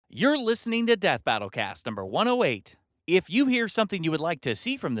You're listening to Death Battlecast number 108. If you hear something you would like to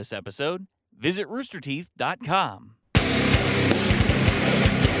see from this episode, visit roosterteeth.com.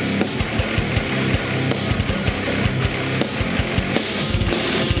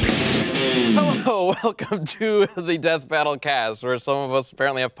 Hello, welcome to the Death Battle Cast, where some of us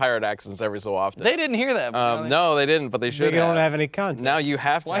apparently have pirate accents every so often. They didn't hear that. No, they didn't, but they should They don't have any content. Now you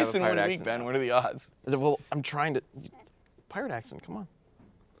have to Twice have in a pirate 1 week, accent. Ben. What are the odds? Well, I'm trying to... Pirate accent, come on.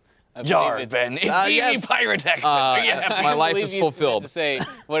 Jar, Ben. It gave yes. me pirate accent. Yeah. My life is fulfilled. To say,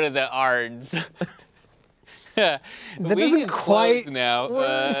 what are the ards? That doesn't quite. Now.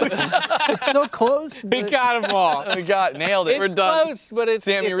 It's so close. We but- got them all. We nailed it. It's We're done. close, but it's,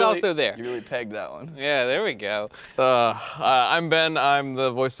 Sam, it's you really, also there. You really pegged that one. Yeah, there we go. I'm Ben, I'm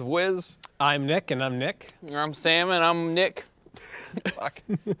the voice of Wiz. I'm Nick, and I'm Nick. I'm Sam, and I'm Nick. Fuck.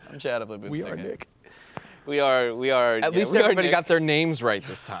 I'm Chad. We are Nick. We are. At least everybody got their names right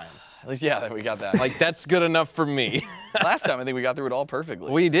this time. At least, yeah, we got that. Like, that's good enough for me. Last time, I think we got through it all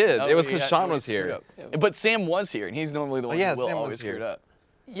perfectly. We did. No, It was we because had- Sean nobody was here. screwed up. But Sam was here, and he's normally the one yeah, who will Sam was always here. screw it up.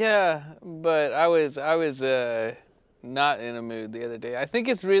 Yeah, but I was not in a mood the other day. I think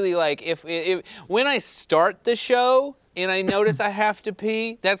it's really like if when I start the show and I notice I have to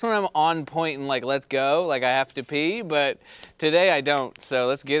pee, that's when I'm on point and like let's go, like I have to pee. But today I don't, so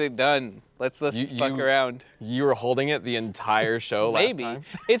let's get it done. Let's fuck around. You were holding it the entire show last Maybe time?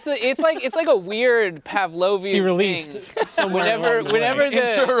 it's like a weird Pavlovian. He released thing. somewhere along the Whenever way.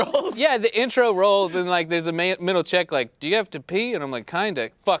 the Intro rolls? Yeah, the intro rolls and like there's a middle check like, do you have to pee? And I'm like,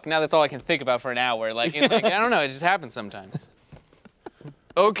 kinda. Fuck, now that's all I can think about for an hour. Like, and, like I don't know, it just happens sometimes.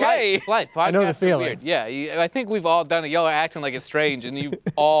 Okay. It's life. I know the Podcasts are feeling. weird. Yeah, I think we've all done it. Y'all are acting like it's strange, and you've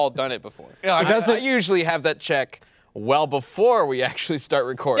all done it before. Yeah, I usually have that check well before we actually start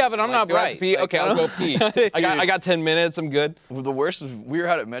recording. Yeah, but I'm not do I have to bright. pee? Like, Okay, I I'll go don't- pee. I got 10 minutes. I'm good. Well, the worst is we were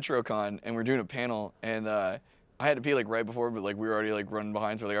out at MetroCon and we're doing a panel and I had to pee like right before, but like we were already like running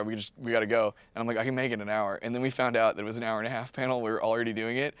behind, so we're like, oh, we gotta go. And I'm like, I can make it an hour. And then we found out that it was an hour and a half panel. We were already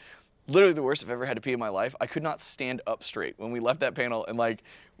doing it. Literally the worst I've ever had to pee in my life. I could not stand up straight when we left that panel and like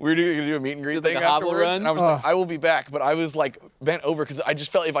we were gonna do a meet and greet Did, like, thing a hobble afterwards. run? And I was like, I will be back, but I was like bent over because I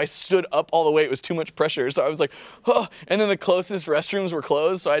just felt if I stood up all the way, it was too much pressure. So I was like, oh. And then the closest restrooms were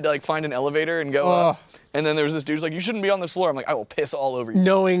closed, so I had to like find an elevator and go up. And then there was this dude who's like, you shouldn't be on this floor. I'm like, I will piss all over you.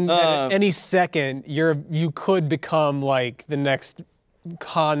 Knowing that at any second you could become like the next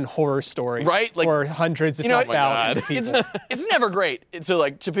con horror story, Right? Like, for hundreds, if you know, not thousands of people. it's never great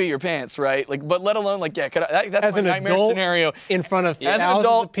to pee your pants, right? Like, but let alone like, yeah, that's As my an nightmare adult scenario. in front of As an thousands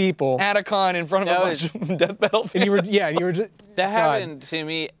adult of people, at a con in front of a That bunch of death metal fans. and you were just That God. happened to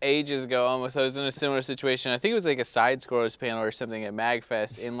me ages ago almost. I was in a similar situation. I think it was like a side scrollers panel or something at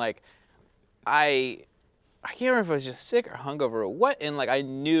MagFest, and like I can't remember if I was just sick or hungover or what, and like I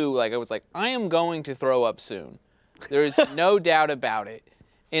knew like I was like, I am going to throw up soon. There is no doubt about it.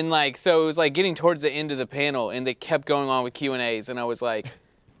 And like so it was like getting towards the end of the panel and they kept going on with Q&As and I was like,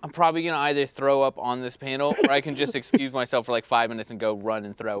 I'm probably gonna either throw up on this panel or I can just excuse myself for like 5 minutes and go run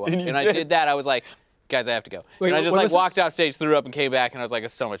and throw up. And I did that. I was like, guys, I have to go. Wait, and I just what like was walked this? off stage, threw up, and came back, and I was like,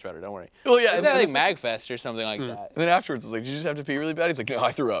 it's so much better. Don't worry. Well, yeah, It was and at then, like MagFest or something like that. and then afterwards, it's like, did you just have to pee really bad? He's like, no,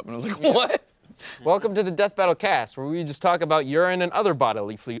 I threw up. And I was like, what? Welcome to the Death Battle Cast, where we just talk about urine and other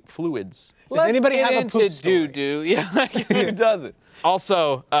bodily fluids. Does anybody Let's have get a poop into story? doo-doo. Yeah. Who does it?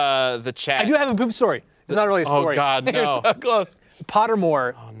 Also, the chat. I do have a poop story. It's not really a story. Oh, God, You're no. so close.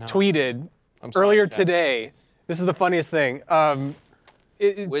 Pottermore tweeted sorry, earlier Chad. today. This is the funniest thing.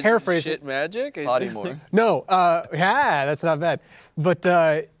 With Paraphrase shit magic? Body more. No, yeah, that's not bad. But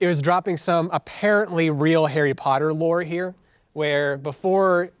it was dropping some apparently real Harry Potter lore here, where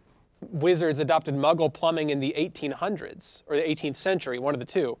before wizards adopted Muggle plumbing in the 1800s, or the 18th century, one of the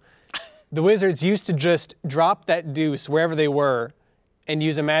two, the wizards used to just drop that deuce wherever they were and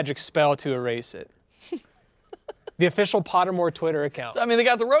use a magic spell to erase it. The official Pottermore Twitter account. So, I mean, they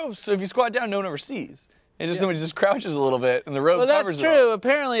got the ropes, so if you squat down, no one ever sees. It's just somebody just crouches a little bit, and the rope Well, covers that's it all. true.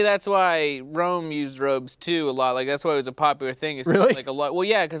 Apparently, that's why Rome used robes too a lot. Like that's why it was a popular thing. It's Really? Like a lot. Well,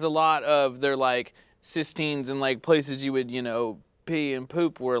 yeah, because a lot of their like Sistines and like places you would pee and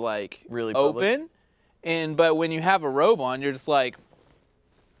poop were like Really public. open, but when you have a robe on, you're just like.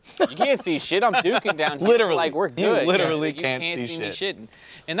 You can't see shit. I'm duking down here. Literally. Like we're You good. literally Like, you can't can't see me shit. shitting.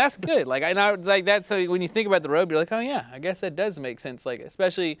 And that's good. Like like that's so when you think about the robe, you're like, oh yeah, I guess that does make sense. Like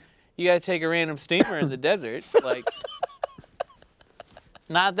especially you gotta take a random steamer in the desert. Like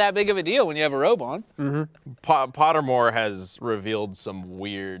not that big of a deal when you have a robe on. Pottermore has revealed some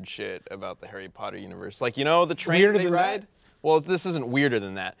weird shit about the Harry Potter universe. Like, the train Weirder they than ride? that? Well, this isn't weirder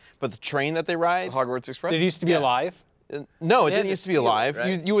than that, but the train that they ride, Hogwarts Express. It used to be alive. No, it They had didn't to used to be steal it, alive.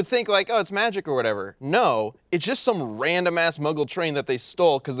 right? You would think like, oh, it's magic or whatever. No, it's just some random ass Muggle train that they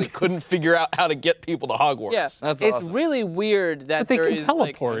stole because they couldn't figure out how to get people to Hogwarts. Yeah, That's it's awesome. really weird that But they there can is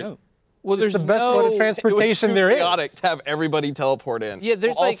teleport. like. Well, there's It's the best mode of It was transportation too there chaotic is. to have everybody teleport in. Yeah,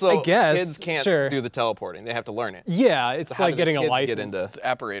 there's, Well, like- also, I guess, kids can't sure. do the teleporting. They have to learn it. Yeah, it's How like do the getting a kids license. Get into It's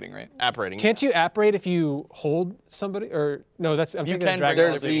apparating, right? apparating. Can't you apparate if you hold somebody? Or no, that's I'm You thinking of can Dragon bring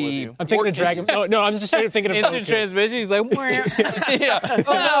Ball other Z. people with you. I'm thinking of Dragon. No, I'm just straight up thinking of Instant Goku. transmission. He's like, "Wah." Yeah.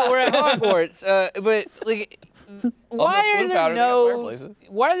 Oh no, we're at Hogwarts. But like, why Blue are Powder, there they got no? fireplaces.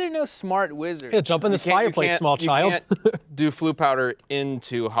 Why are there no smart wizards? Yeah, jump in this You fireplace, small child. You can't do Floo powder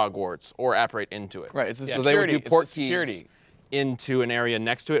into Hogwarts or apparate into it. Right, it's the So they would security, do it's the port security. keys into an area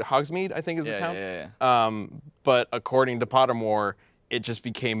next to it. Hogsmeade, I think, is the Yeah, town. yeah. But according to Pottermore, it just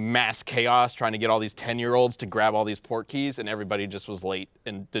became mass chaos trying to get all these 10-year-olds to grab all these port keys, and everybody just was late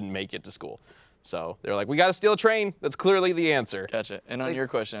and didn't make it to school. So they're like, we got to steal a train. That's clearly the answer. Gotcha. And on your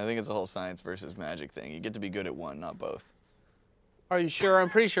question, I think it's a whole science versus magic thing. You get to be good at one, not both. Are you sure? I'm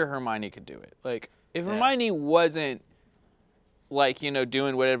pretty sure Hermione could do it. Like, if Hermione wasn't, like,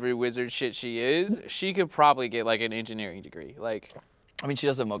 doing whatever wizard shit she is, she could probably get, like, an engineering degree. Like, I mean, she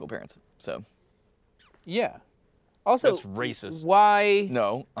does have Muggle parents, so. yeah. Also, That's racist. Why?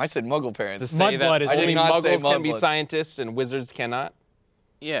 No, I said Muggle To parents. say that Mudblood is only only- I did not say Muggles can be Mudblood. scientists and wizards cannot.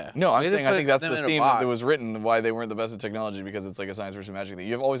 Yeah. No, I'm They saying I put think that's them the in a theme box. that was written, why they weren't the best at technology, because it's like a science versus magic thing.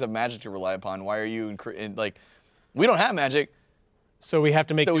 You always have magic to rely upon. Why are you, like, we don't have magic, So we have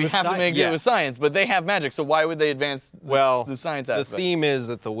to make. so do we with have to science. make Yeah. it with science, but they have magic, so why would they advance the science the aspect? theme is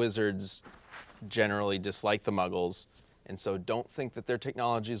that the wizards generally dislike the Muggles, and so don't think that their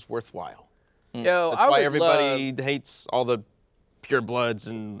technology is worthwhile. Yo, That's I why would everybody hates all the purebloods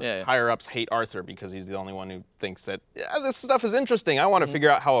and Yeah. higher ups hate Arthur because he's the only one who thinks that this stuff is interesting. I want to figure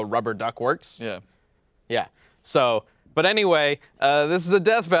out how a rubber duck works. Yeah. Yeah. So, but anyway, this is a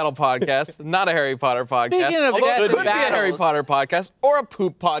Death Battle podcast, not a Harry Potter podcast. Speaking of Although Death it could be a Harry Battles, Potter podcast or a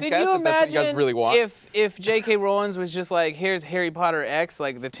poop podcast Could you if that's what you guys imagine really want. if J.K. Rowling was just like, here's Harry Potter X,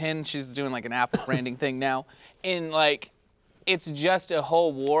 like the 10, she's doing like an Apple branding thing now, and like, it's just a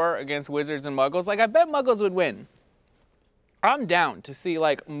whole war against wizards and muggles. Like, I bet muggles would win. I'm down to see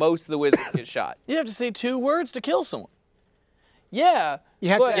like most of the wizards get shot. You have to say 2 words to kill someone. Yeah. You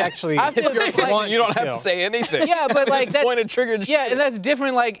have but to actually. I feel You're like- prison, you don't have kill. to say anything. Yeah, but like Just that's point and triggered yeah, shit. and that's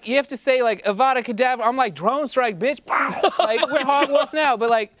different. Like you have to say like Avada Kedavra. I'm like drone strike, bitch. Like we're Hogwarts now, but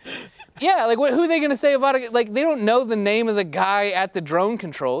like, yeah, like who are they gonna say Avada? Like they don't know the name of the guy at the drone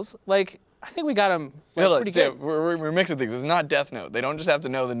controls. Like I think we got him like, Look, pretty see, good. we're mixing things. It's not Death Note. They don't just have to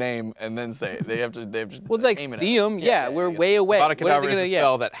know the name and then say it. They have to Well, like aim it see at him. Yeah, we're I guess. way away. Avada What are they Kedavra is gonna- a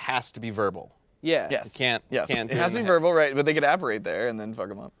spell that has to be verbal. Yeah. Yes. Can't Yes. can't It do has to in be the head. verbal, right? But they could apparate there and then fuck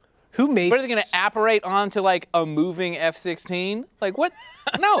them up. Who makes? What are they gonna apparate onto like a moving F-16? Like what?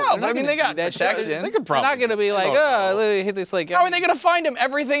 No, they're but not I mean, gonna they do got that shit. protection. They could They're probably. not gonna be like, don't know. let me hit this like. How are they gonna find him?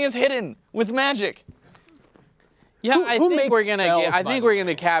 Everything is hidden with magic. Yeah, Who I think makes we're gonna. spells, I by think the we're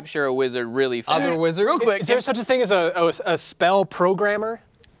gonna capture a wizard really fast. Other wizards. Real quick, Is there such a thing as a spell programmer?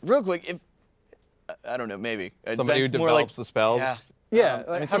 real quick, if I don't know, maybe Somebody who More like- develops the spells. Yeah. Yeah. I mean,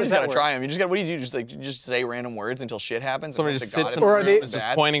 how does somebody's that got to work? try them. You just got. What do? You just say random words until shit happens. Somebody and just hope to sits God in it's Or the are room they- and is just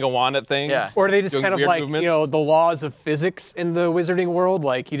bad. pointing a wand at things. Yeah. Or are they just doing kind of weird like movements. the laws of physics in the wizarding world?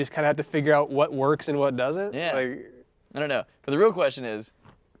 Like you just kind of have to figure out what works and what doesn't. Yeah. Like, I don't know. But the real question is,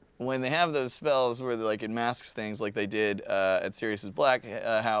 when they have those spells where like it masks things like they did at Sirius's Black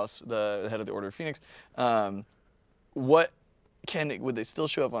House, the head of the Order of Phoenix, would they still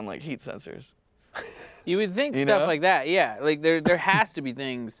show up on like heat sensors? You would think You stuff know? like that, yeah. Like there has to be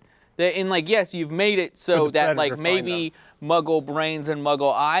things that, and like yes, you've made it so the that predator like find maybe Muggle brains and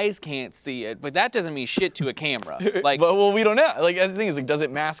Muggle eyes can't see it, but that doesn't mean shit to a camera. Like But well, we don't know. Like that's the thing is like, does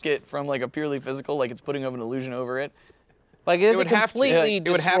it mask it from like a purely physical, like it's putting up an illusion over it? it doesn't would have to. completely It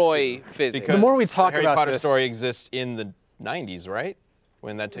would have destroy to, physics. Because more we talk the Harry about Potter this- story exists in the 90s, right?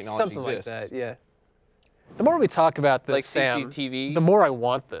 When that technology something exists. like that. Yeah. The more we talk about this, Like Sam, CCTV? the more I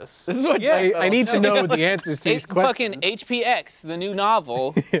want this. This is what I need to know the answers to these Fucking questions. HPX, the new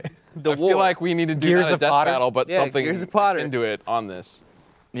novel, The I War. feel like we need to do Gears not a of death Potter? battle, but Yeah, something Gears of Potter. into it on this.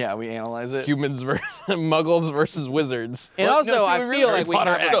 Yeah, we analyze it. Humans versus Muggles versus wizards. and Well, also, no, see, I we really- feel Harry like we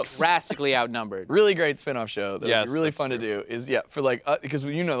Potter got X. drastically outnumbered. Really great spin-off show that would Yes, be really that's fun to do is for like because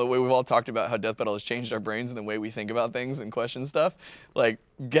you know the way we've all talked about how Death Battle has changed our brains and the way we think about things and question stuff, like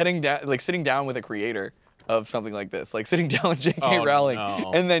getting down like sitting down with a creator of something like this, like sitting down with J.K. Oh, Rowling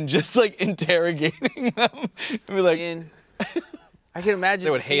no. and then just like interrogating them and be like, And I can imagine.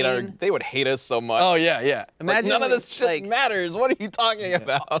 They would hate scene, they would hate us so much. Oh yeah, yeah. Like, Imagine none of like- this shit like- matters. What are you talking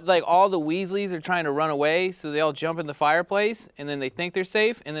about? Like all the Weasleys are trying to run away, so they all jump in the fireplace, and then they think they're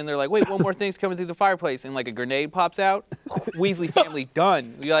safe, and then they're like, "Wait, one more thing's coming through the fireplace," and like a grenade pops out. Weasley family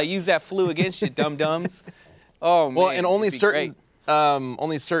done. We like use that flu against you, dum dums. Oh man. Well, and only it'd be certain great.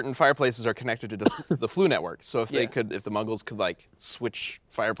 only certain fireplaces are connected to the flu network. So if Yeah. if the Muggles could like switch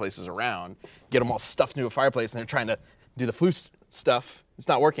fireplaces around, get them all stuffed into a fireplace, and they're trying to do the flu stuff, it's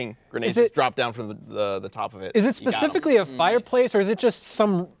not working. Grenades Is it- just drop down from the top of it. Is it You got 'em. specifically a fireplace, or is it just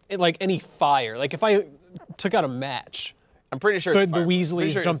some like any fire? Like if I took out a match, I'm pretty sure. it's could the fireplace.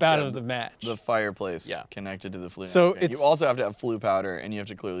 Weasleys sure jump it's out the- of the match? The fireplace Yeah. connected to the flu. So network. And it's- you also have to have flu powder, and you have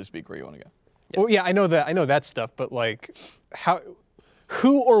to clearly speak where you want to go. Well, yeah, I know that stuff, but like,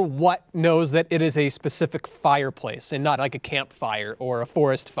 who or what knows that it is a specific fireplace and not like a campfire or a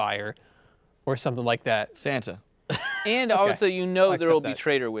forest fire, or something like that? Santa. And also, you know, I'll there will accept be that.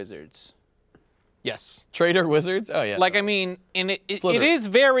 traitor wizards. Yes. Traitor wizards? Oh yeah. Like I mean, and it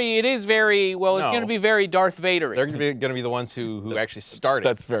Slytherin. is very well. It's No. going to be very Darth Vader. They're going to be the ones who actually started.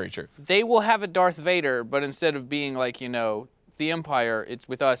 That's very true. They will have a Darth Vader, but instead of being like the Empire, it's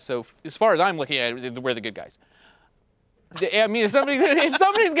with us. So as far as I'm looking at it, we're the good guys. I mean, if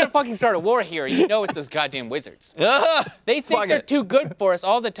somebody's gonna fucking start a war here, you know it's those goddamn wizards. They think Fuck they're it. too good for us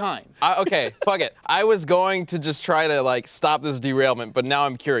all the time. Okay, fuck it. I was going to just try to like stop this derailment, but now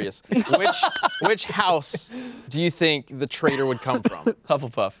I'm curious. Which house do you think the traitor would come from?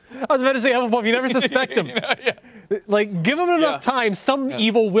 Hufflepuff. I was about to say Hufflepuff. You never suspect them. Like, give them enough time, some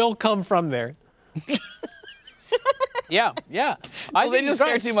evil will come from there. Yeah. Well, they just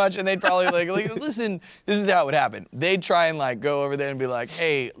care too much, and they'd probably like, listen, this is how it would happen. They'd try and like go over there and be like,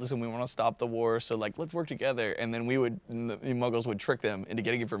 hey, listen, we want to stop the war, so like let's work together. And then the Muggles would trick them into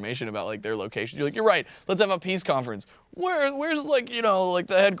getting information about like their locations. You're like, you're right. Let's have a peace conference. Where's like like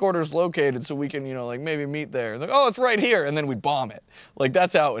the headquarters located, so we can like maybe meet there. And like, oh, it's right here, and then we'd bomb it. Like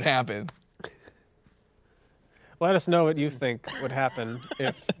that's how it would happen. Let us know what you think would happen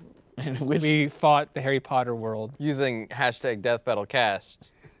if And which we fought the Harry Potter world. Using hashtag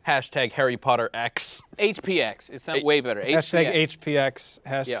DeathBattleCast, hashtag Harry Potter X. HPX. It sounds way better. Hashtag HPX. HPX.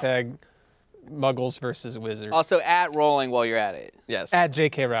 Hashtag Muggles versus Wizards. Also, at rolling while you're at it. Yes. At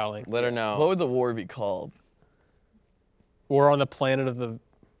J.K. Rowling. Let her know. what would the war be called? War on the planet of the.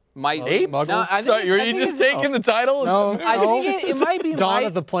 Might Apes? No, I think Sorry, were I you think just it's- taking the title? No. I think it might be Dawn might,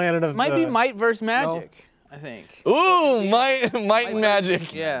 of the planet of might the. be might versus magic. I think. Ooh, might and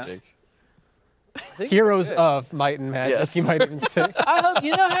magic. Yeah. Heroes of Might and Magic. Yes. You might even say. I hope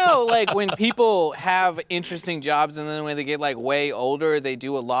you know how like when people have interesting jobs and then when they get like way older, they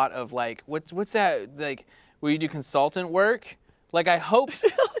do a lot of like what's that like where you do consultant work. Like I hope.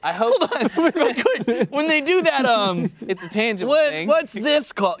 Hold on, real quick. When they do that, It's a tangible thing. what's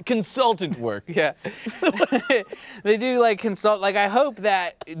this called? Consultant work. Yeah. They do like consult. Like I hope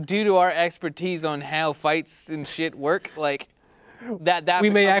that due to our expertise on how fights and shit work, like that We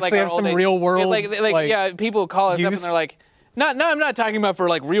may becomes, like, actually our have old some age. real world, It's like like, yeah, people call us up and use. they're like. No, I'm not talking about for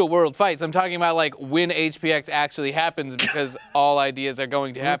like real world fights. I'm talking about like when HPX actually happens because all ideas are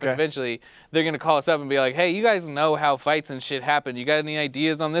going to happen Okay. eventually. They're gonna call us up and be like, "Hey, you guys know how fights and shit happen. You got any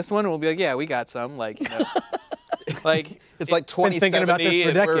ideas on this one?" And we'll be like, "Yeah, we got some." Like, like, It's like Been thinking about this 2070 for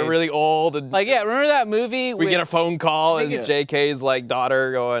and we're decades. really old and yeah. Remember that movie? we with- get a phone call and think JK's like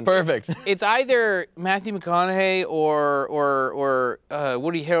daughter going, Perfect. It's either Matthew McConaughey or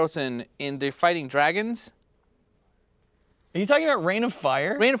Woody Harrelson in They're Fighting Dragons. Are you talking about Rain of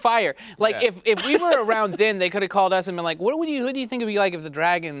Fire? Rain of Fire. Like Yeah. if we were around then, they could have called us and been like, who do you think it'd be like if the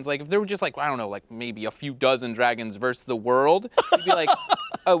dragons, like if there were just like, I don't know, like maybe a few dozen dragons versus the world, you'd be like,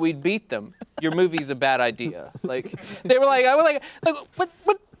 oh, we'd beat them. Your movie's a bad idea. Like they were like, I was like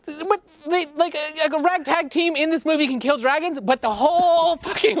what they like a ragtag team in this movie can kill dragons, but the whole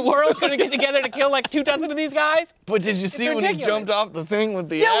fucking world's gonna get together to kill like 24 of these guys? But did you see when he ridiculous. jumped off the thing with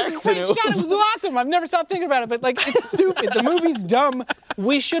the Yeah, it axe? was a great and shot. It was awesome. I've never stopped thinking about it, but like, it's stupid. The movie's dumb.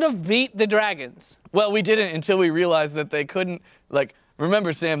 We should have beat the dragons. Well, we didn't until we realized that they couldn't. Like,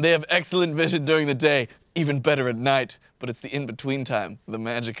 remember, Sam, they have excellent vision during the day, even better at night. But it's the in-between time, the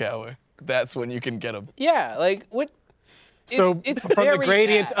magic hour. That's when you can get them. Yeah, like what? So it's from the very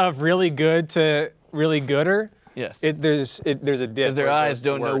gradient bad. of really good to really gooder, Yes. there's a dip. Because their where it eyes goes to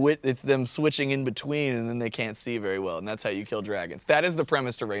don't know worse. it's them switching in between, and then they can't see very well, and that's how you kill dragons. That is the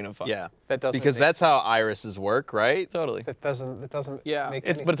premise to Reign of Fire. yeah, That doesn't because make that's how irises work, right? Totally. That doesn't Yeah. make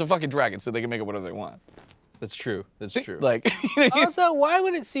But it's a fucking dragon, so they can make it whatever they want. That's true. That's true. Like, Also, why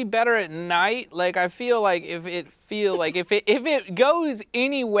would it see better at night? Like, I feel like if it goes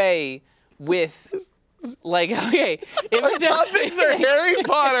any way with Like, okay, if Our it does, topics are Harry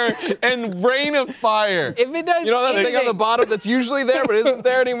Potter and Reign of Fire. if it does, You know that thing on the bottom that's usually there but isn't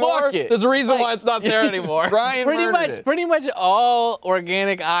there anymore? Fuck it. There's a reason why it's not there anymore. Brian murdered it. Pretty much all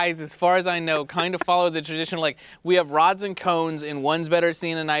organic eyes, as far as I know, kind of follow the tradition. Like, we have rods and cones, and one's better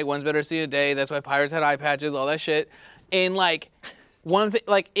seen at night, one's better seen at day. That's why pirates had eye patches, all that shit. And like, one thing,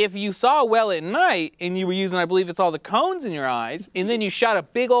 like, if you saw well at night and you were using, I believe it's all the cones in your eyes, and then you shot a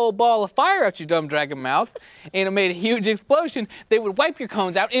big old ball of fire out your dumb dragon mouth, and it made a huge explosion, they would wipe your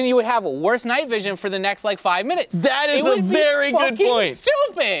cones out, and you would have a worse night vision for the next like 5 minutes. That is It a would be very good fucking point.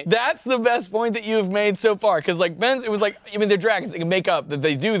 Stupid. That's the best point that you've made so far. Because like Ben's, it was like, I mean, they're dragons. They can make up that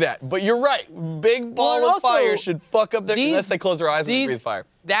they do that. But you're right. Big ball and of also, fire should fuck up their, these- unless they close their eyes and they these- breathe fire.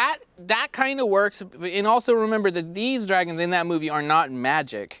 That kind of works, and also remember that these dragons in that movie are not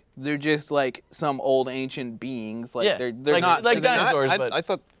magic. They're just like some old ancient beings. Like Yeah, they're like- not like They're not- dinosaurs, but- I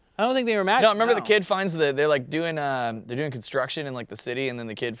thought I don't think they were magic. No, remember the kid finds they're like doing construction in like the city, and then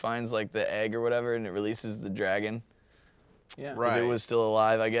the kid finds like the egg or whatever, and it releases the dragon. Yeah. Because it Right. was still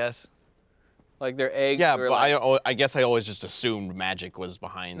alive, I guess. Like their eggs. yeah, were but like, I guess I always just assumed magic was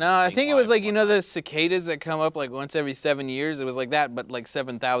behind. no, I being think it was alive like, and you know, whatnot. the cicadas that come up like once every 7 years. It was like that, but like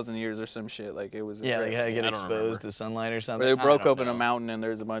 7,000 years or some shit. Like it was. Yeah, like how to get I don't exposed remember. to sunlight or Or something. they I broke don't open know. a mountain and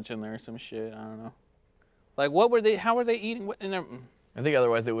there's a bunch in there, some shit. I don't know. Like what were they? How were they eating? What in their? I think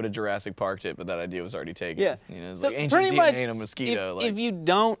otherwise they would have Jurassic Parked it, but that idea was already taken. Yeah. You know, it's So like ancient pretty DNA much, in a mosquito. If you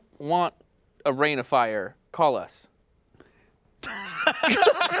don't want a rain of fire, call us.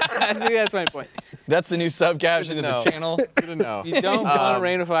 I think that's my point. that's the new sub-caption of know. the channel. Good to know. If you don't want a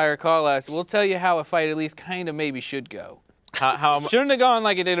rain of fire, call us. We'll tell you how a fight at least kind of maybe should go. How Shouldn't have gone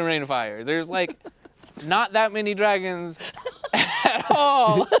like it did in Rain of Fire. There's like not that many dragons at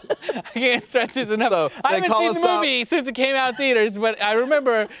all. I can't stress this enough. So, I they haven't call seen us the out- movie since it came out in theaters, but I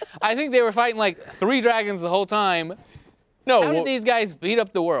remember I think they were fighting like 3 dragons the whole time. No, How well, did these guys beat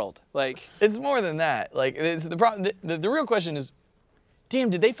up the world? Like, it's more than that. Like, it's the problem. The real question is,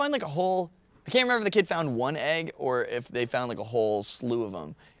 damn, did they find like a whole? I can't remember if the kid found one egg or if they found like a whole slew of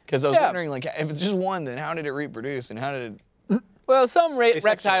them. Because I was Yeah. wondering, like, if it's just one, then how did it reproduce and how did it? well, some Asexually.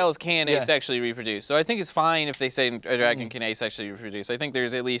 reptiles can Yeah. asexually reproduce. So I think it's fine if they say a dragon can asexually reproduce. I think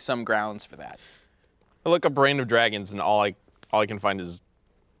there's at least some grounds for that. I look up Reign of Dragons and all I can find is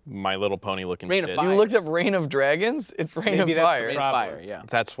My Little Pony looking Reign of shit. Fire. You looked up Rain of Dragons? It's Rain Maybe of that's the Fire. Rain of Problem. Fire, yeah.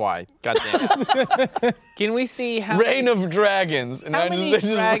 That's why. God damn it. Can we see how Reign of Dragons. And how I many they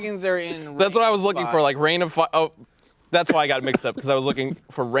just- dragons are in? That's what Reign I was of looking Fire? for, like Reign of Fire. Oh, that's why I got it mixed up because I was looking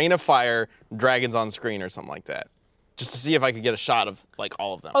for Reign of Fire, dragons on screen or something like that, just to see if I could get a shot of like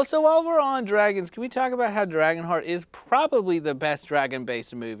all of them. Oh, so while we're on dragons, can we talk about how Dragonheart is probably the best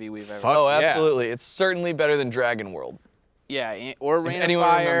dragon-based movie we've ever? Fuck Oh, yeah. absolutely. It's certainly better than Dragon World. Yeah, or Rain of anyone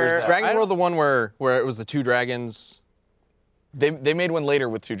Fire. remembers that. Dragon I World, the one where it was the 2 dragons. They made one later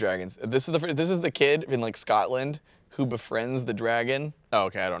with 2 dragons. This is the kid in like Scotland who befriends the dragon, Oh,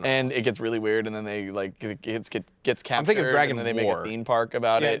 okay, I don't know. and it gets really weird, and then they like gets captured. I'm thinking Dragon and then they War. make a theme park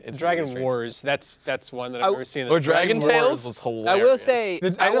about Yeah, it. It's Dragon really strange. Wars. That's one that I've never seen. Or Dragon Tales? was I hilarious. will say, I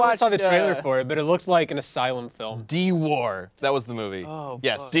never watched, saw the trailer for it, but it looked like an asylum film. D-War. That was the movie. Oh,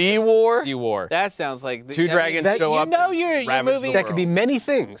 yes. fuck. D-War? D-War. That sounds like 2 dragons that- show you up. know and your ravage movie- the That could be world. many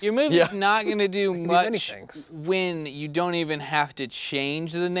things. Your movie's Yeah. not gonna do be many much things. when you don't even have to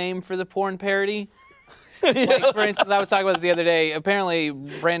change the name for the porn parody. Like, for instance, I was talking about this the other day. Apparently,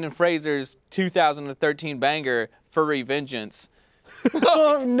 Brandon Fraser's 2013 banger, Furry Vengeance.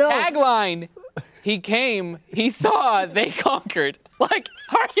 Oh no! Tagline, he came, he saw, they conquered. Like,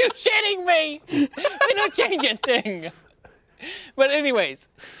 are you shitting me? They don't change a thing. But anyways,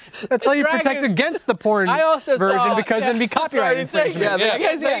 That's how you protect dragons- against the porn I also version saw- because then be copyright already infringement. taken. Yeah, they Yeah.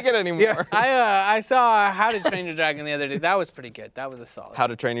 can't take it anymore. I saw How to Train Your Dragon the other day. That was pretty good. That was a solid. How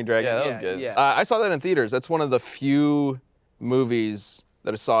to Train Your Dragon. Yeah, that was Yeah, good. yeah. I saw that in theaters. That's one of the few movies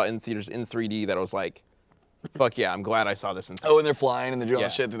that I saw in theaters in 3D that I was like, fuck yeah, I'm glad I saw this in 3D. Oh, and they're flying and they're doing all Yeah.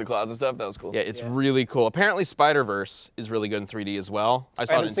 the shit through the clouds and stuff. That was cool. Yeah, it's really cool. Apparently Spider-Verse is really good in 3D as well. I I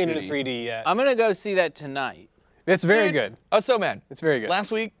saw haven't it seen in it 2D. in 3D yet. I'm gonna go see that tonight. It's very good. I was so mad. It's very good.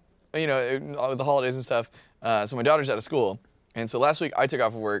 Last week, you know, with the holidays and stuff, so my daughter's out of school. And so last week I took off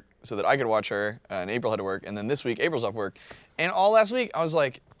of work so that I could watch her, and April had to work. And then this week, April's off work. And all last week, I was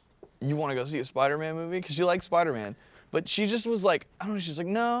like, you want to go see a Spider-Man movie? Because she likes Spider-Man. But she just was like, I don't know, she's like,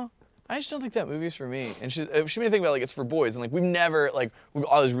 no, I just don't think that movie's for me. And she made me think about, like, it's for boys. And, like, we've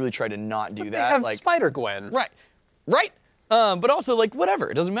always really tried to not do They that. have Like, Spider-Gwen. Right. But also, like, whatever.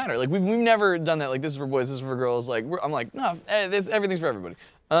 It doesn't matter. Like, we've never done that. Like, this is for boys, this is for girls. Like, I'm like, no, everything's for everybody.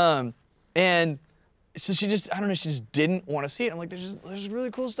 And so she just, I don't know, she just didn't want to see it. I'm like, there's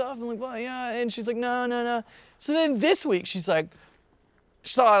really cool stuff. I'm like, well, yeah. And she's like, no. So then this week, she's like,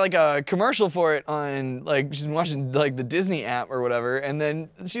 she saw like a commercial for it on, like, she's watching like the Disney app or whatever. And then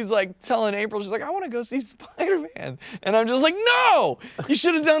she's like telling April, she's like, I want to go see Spider-Man. And I'm just like, no, you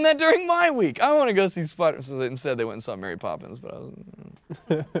should have done that during my week. I want to go see Spider-Man. So instead they went and saw Mary Poppins, but I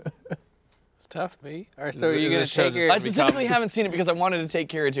was, It's tough, B. All right, so are you Is gonna this show take just- her? I specifically haven't seen it because I wanted to take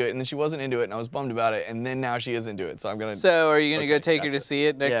Kara to it, and then she wasn't into it, and I was bummed about it, and then now she is into it, so I'm gonna. So are you gonna go Okay, take her gotcha. to see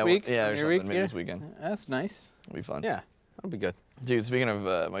it next Yeah, week? yeah, or Your something, week? maybe this weekend. That's nice. It'll be fun. Yeah, that'll be good. Dude, speaking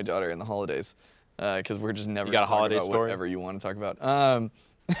of my daughter and the holidays, because we're just never You got gonna a talk holiday about story? whatever you want to talk about.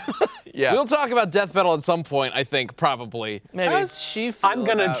 Yeah, We'll talk about Death Battle at some point, I think, probably. maybe. How does she feel? I'm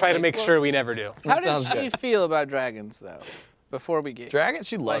gonna about try to make April? sure we never do. How That does sounds she good. feel about dragons, though? Before we get Dragon?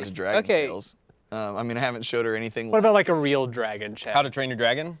 She loves Like, dragon okay. tales. I mean, I haven't showed her anything. What about like a real dragon, Chad? How to Train Your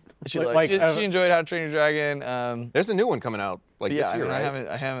Dragon? she, like, she enjoyed How to Train Your Dragon. There's a new one coming out like Yeah, this I year, mean, right?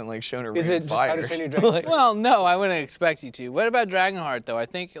 I haven't like shown her Is Ring it of just How to Fire. Train Your Dragon? Like, Well, no, I wouldn't expect you to. What about Dragonheart, though? I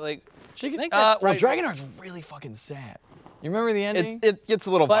think like she can. well, Dragonheart's really fucking sad. You remember the ending? It gets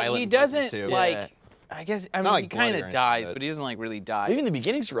a little But violent. he in places, doesn't too. like. Yeah. I guess I mean Not like he bloody kind or of anything, dies, but- but he doesn't like really die. Even the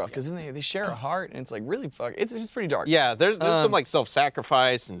beginning's rough because then they share a heart and it's like really fuck. It's just pretty dark. Yeah, there's some like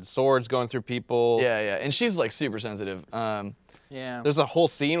self-sacrifice and swords going through people. Yeah, and she's like super sensitive. Yeah. There's a whole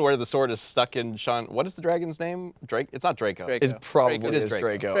scene where the sword is stuck in Sean. What is the dragon's name? Drake? It's not Draco. Draco. It's probably Draco. It is is Draco.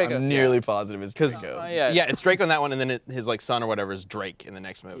 Draco. Draco, I'm yeah. nearly positive it's Draco. yeah. Yeah, it's Draco in that one, and then his like son or whatever is Drake in the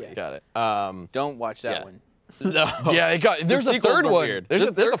next movie. Yeah. Got it. Don't watch that Yeah. one. No. Yeah, there's The a sequels third are one. Weird. There's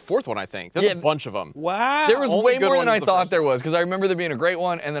a There's third. a fourth one, I think. There's Yeah. a bunch of them. Wow. There was Only way good more one than is I the thought first there was because I remember there being a great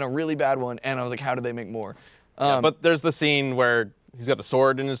one and then a really bad one, and I was like, how did they make more? But there's the scene where he's got the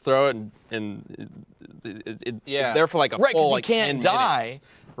sword in his throat, and Yeah. it's there for like a Right, 'cause full he like can't 10 die. minutes.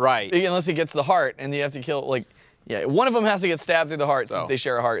 Right. Unless he gets the heart, and you have to kill like, yeah, one of them has to get stabbed through the heart since So, they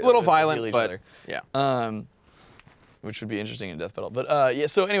share a heart. It's a little They heal violent, each but other. yeah. Which would be interesting in Death Battle. But yeah,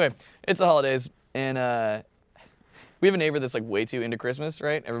 so anyway, it's the holidays, and we have a neighbor that's like way too into Christmas,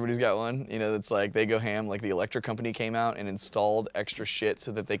 right? Everybody's got one, you know, that's like they go ham. Like the electric company came out and installed extra shit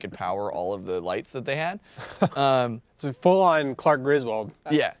so that they could power all of the lights that they had. So full on Clark Griswold.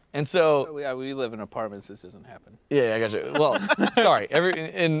 Yeah, and so We live in apartments. This doesn't happen. yeah, I got you. Well, sorry,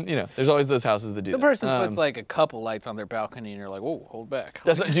 and you know, there's always those houses that do The that. person puts like a couple lights on their balcony, and you're like, whoa, hold back.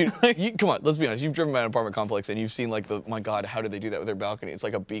 That's not, dude. Come on, let's be honest. You've driven by an apartment complex and you've seen like my God, how did they do that with their balcony? It's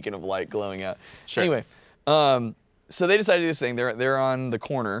like a beacon of light glowing out. Sure. Anyway, so they decided to do this thing. They're on the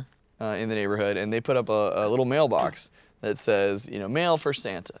corner in the neighborhood, and they put up a little mailbox that says, you know, mail for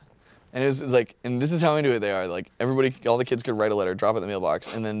Santa. And it was like, and this is how into it they are. Like everybody, all the kids could write a letter, drop it in the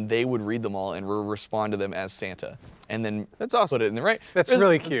mailbox, and then they would read them all and respond to them as Santa. And then That's awesome. put it in the right. That's It was-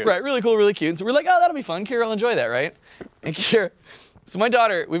 really it's cute. Right, really cool, really cute. So we're like, oh, that'll be fun. Kira will enjoy that, right? And Kira, so my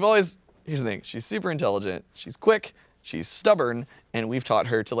daughter, here's the thing. She's super intelligent. She's quick. She's stubborn, and we've taught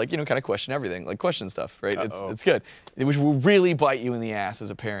her to like, you know, kind of question everything, like question stuff, right? It's good, which will really bite you in the ass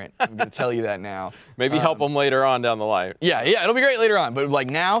as a parent. I'm gonna tell you that now. Maybe help them later on down the line. Yeah, it'll be great later on, but like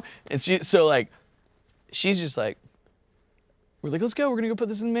now, so like, she's just like, we're like, let's go. We're gonna go put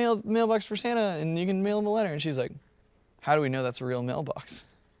this in the mailbox for Santa, and you can mail him a letter. And she's like, how do we know that's a real mailbox?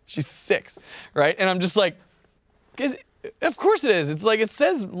 She's 6, right? And I'm just like, 'cause of course it is. It's like it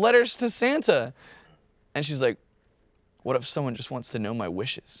says letters to Santa, and she's like, what if someone just wants to know my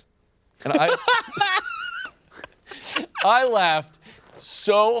wishes? And I laughed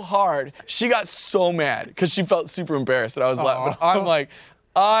so hard. She got so mad because she felt super embarrassed that I was laughing. But I'm like,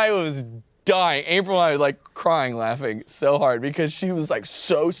 I was dying. April and I were like crying, laughing so hard because she was like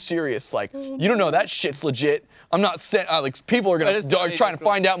so serious. Like, you don't know that shit's legit. I'm not saying like people are gonna are trying to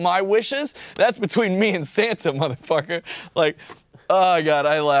find out my wishes. That's between me and Santa, motherfucker. Like, oh God,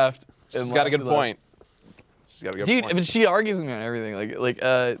 I laughed. She's got a good point. She's got a good Dude, point. but she argues with me on everything. Like,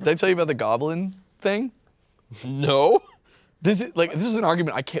 did I tell you about the goblin thing? No. This is an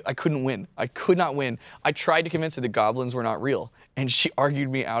argument I couldn't win. I could not win. I tried to convince her the goblins were not real, and she argued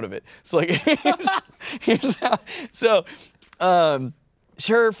me out of it. So like, here's how. So,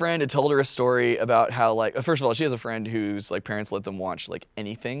 her friend had told her a story about how like, first of all, she has a friend whose like parents let them watch like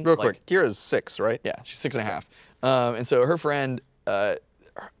anything. Real like, quick. Kira's 6, right? Yeah, she's 6.5. And so her friend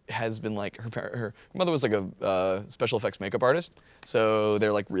has been like, her mother was like a special effects makeup artist. So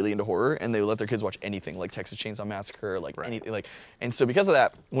they're like really into horror, and they let their kids watch anything like Texas Chainsaw Massacre, like anything like. And so because of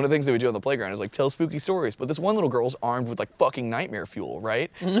that, one of the things they would do on the playground is like tell spooky stories. But this one little girl's armed with like fucking nightmare fuel,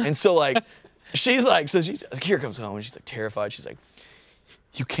 right? And so like, she's like, so she here comes home and she's like terrified. She's like,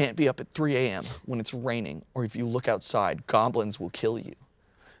 you can't be up at 3 a.m. when it's raining, or if you look outside, goblins will kill you.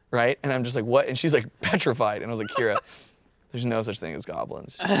 right? And I'm just like, what? And she's like petrified. And I was like, Kira, there's no such thing as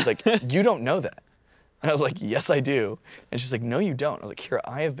goblins. She's like, you don't know that. And I was like, yes, I do. And she's like, no, you don't. I was like, Kira,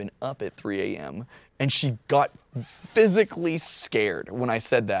 I have been up at 3 a.m. And she got physically scared when I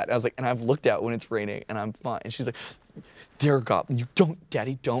said that. I was like, and I've looked out when it's raining and I'm fine. And she's like, dear goblin,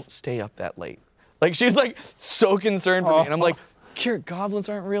 Daddy, don't stay up that late. Like, she's like so concerned for me. And I'm like, Kira, goblins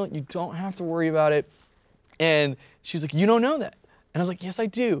aren't real. You don't have to worry about it. And she's like, you don't know that. And I was like, yes, I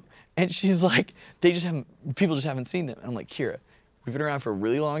do. And she's like, people just haven't seen them. And I'm like, Kira, we've been around for a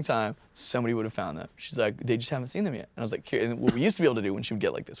really long time. Somebody would have found them. She's like, they just haven't seen them yet. And I was like, Kira, and what we used to be able to do when she would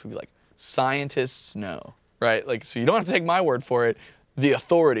get like this, we'd be like, scientists know, right? Like, so you don't have to take my word for it. The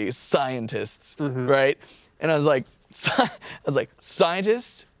authorities, scientists, right? And I was like,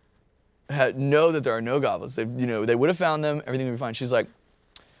 scientists know that there are no goblins. They would have found them. Everything would be fine. She's like,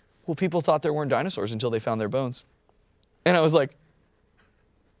 well, people thought there weren't dinosaurs until they found their bones. And I was like,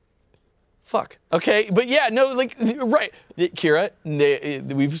 fuck. Okay, but yeah, no, like, right. Kira,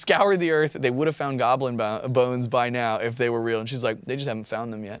 we've scoured the earth. They would have found goblin bones by now if they were real. And she's like, they just haven't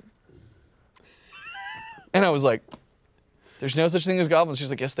found them yet. And I was like, there's no such thing as goblins. She's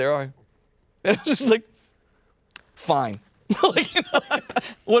like, yes, there are. And I was just like, fine. Like,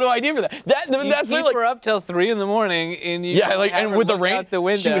 what do I do for that? That's keep like, her up till 3 a.m. and you yeah, like, have and her with the look rain, out the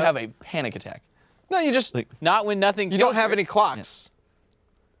window. she would have a panic attack. No, you just Not when nothing. you don't have any clocks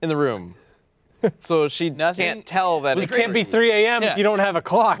in the room, so she Nothing- can't tell that It it's can't be 3 a.m. Yeah. if you don't have a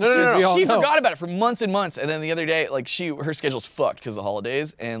clock. No, no, no, as no. we all She know. forgot about it for months and months, and then the other day, like, her schedule's fucked because of the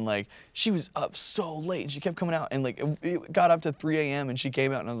holidays, and like she was up so late, and she kept coming out, and like it got up to 3 a.m. and she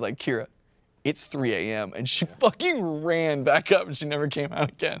came out, and I was like, Kira, it's 3 a.m. and she fucking ran back up, and she never came out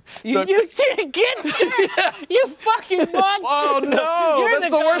again. So You didn't get that. You fucking monster. Oh no, You're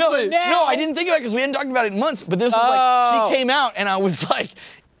that's the the worst goblin thing. now. no, I didn't think about it because we hadn't talked about it in months. But this was like, she came out, and I was like,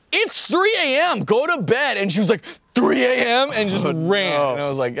 it's 3 a.m. Go to bed, and she was like, 3 a.m. and just ran, and I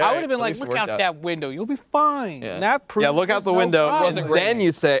was like, I would have been like, look out that window. You'll be fine. Yeah. And that proves Yeah, look out there's the no window. problem. wasn't Then raining.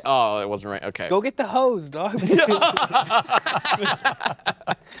 you say, oh, it wasn't rain. Okay. Go get the hose, dog.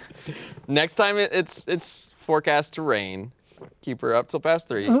 Next time it's forecast to rain, keep her up till past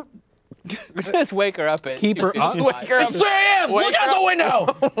 3. Just wake her up at Keep her 2:55. up. Wake her up. It's 3 a.m. Look out the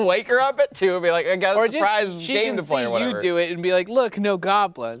window. Wake her up at 2 and be like, I got Or a just surprise she game can to play see or whatever. you do it and be like, look, no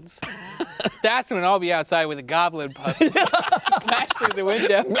goblins. That's when I'll be outside with a goblin pup. Smash through the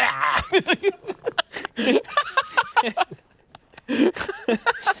window.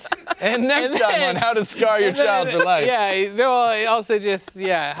 And next And time then- on how to scar your And then- child for life. Yeah, no, also just,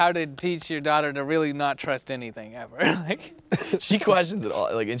 how to teach your daughter to really not trust anything ever. Like, She questions it all,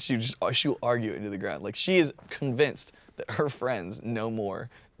 like, and she'll argue it into the ground. Like, she is convinced that her friends know more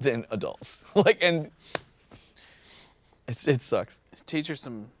than adults. Like, and it sucks. teach her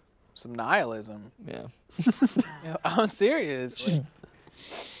some nihilism. Yeah. Yeah, I'm serious. Like,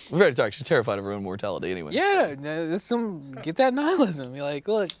 We've already talked. She's terrified of her own mortality anyway. yeah, there's get that nihilism. You're like,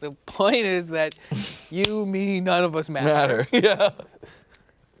 look, the point is that you, me, none of us matter. Yeah.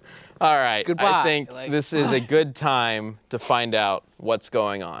 All right. Goodbye. I think Like- this is a good time to find out what's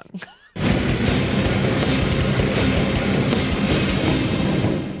going on.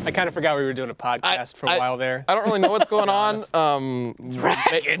 I kind of forgot we were doing a podcast for a while there. I don't really know what's going on.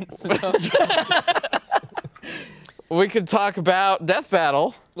 Dragons. We could talk about Death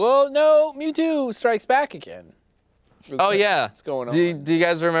Battle. Well, no, Mewtwo strikes back again. Oh yeah. What's going on? Do you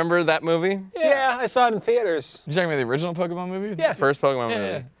guys remember that movie? Yeah, I saw it in theaters. You talking about the original Pokemon movie? Yeah. First Pokemon Yeah.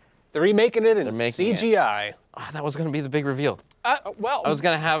 movie. They're remaking it in They're making it. CGI. Oh, that was gonna be the big reveal. Well, I was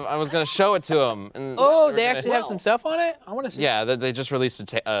gonna show it to him. And Oh, were they gonna- actually have some stuff on it? I want to see. Yeah, they just released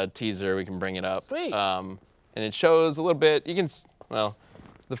a teaser. We can bring it up. Sweet. And it shows a little bit. You can,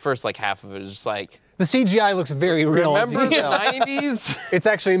 the first like half of it is just like. the CGI looks very real. as Remember you the can tell. 90s? It's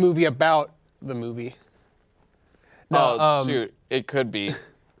actually a movie about the movie. Oh shoot, it could be.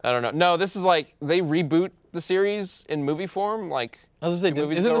 I don't know. No, this is like they reboot the series in movie form. Like, I was gonna say,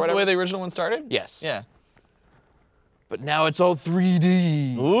 movies isn't or this the way whatever? the original one started? Yes. Yeah. But now it's all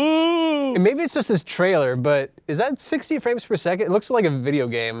 3D. Ooh. And maybe it's just this trailer, but is that 60 frames per second? It looks like a video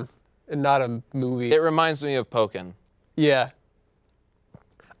game and not a movie. It reminds me of Pokken. Yeah.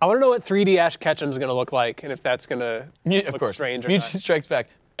 I want to know what 3D Ash Ketchum's going to look like and if that's going to Of look course. strange or Mewtwo not. Strikes Back.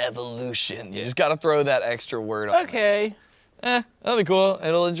 Evolution. You just gotta throw that extra word on. Okay. That'll be cool.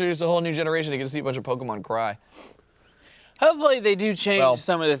 It'll introduce a whole new generation. You get to see a bunch of Pokemon cry. Hopefully they do change Well-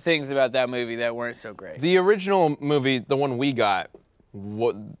 some of the things about that movie that weren't so great. The original movie, the one we got,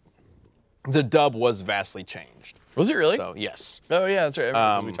 the dub was vastly changed. Was it really? So yes. Oh yeah, that's right.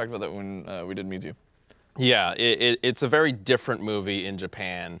 I remember 'cause we Um, talked about that when we did Mewtwo. Yeah, it's a very different movie in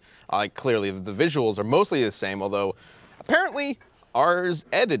Japan. Clearly, the visuals are mostly the same, although apparently ours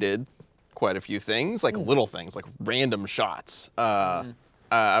edited quite a few things, like little things, like random shots. I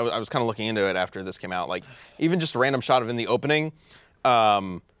was kind of looking into it after this came out. Like, even just a random shot of in the opening,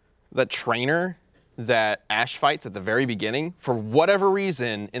 the trainer that Ash fights at the very beginning, for whatever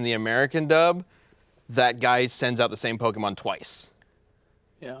reason, in the American dub, that guy sends out the same Pokemon twice.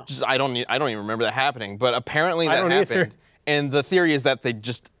 Yeah. Just, I don't even remember that happening, but apparently that don't happened. either. And the theory is that they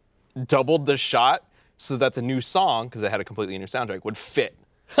just doubled the shot so that the new song, because it had a completely new soundtrack, would fit.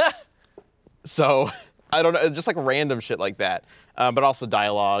 So I don't know, just like random shit like that. But also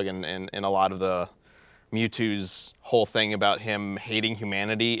dialogue and a lot of the Mewtwo's whole thing about him hating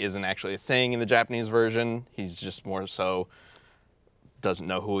humanity isn't actually a thing in the Japanese version. He's just more so doesn't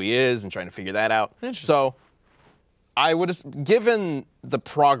know who he is and trying to figure that out. So I would have, given the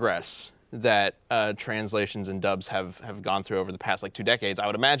progress that translations and dubs have gone through over the past like 2 decades, I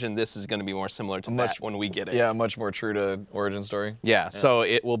would imagine this is going to be more similar to that when we get it. Yeah, much more true to origin story. Yeah, so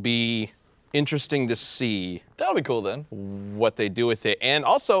it will be interesting to see That'll be cool then. what they do with it. And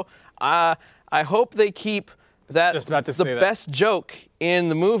also, I hope they keep that Just about to the say that. best joke in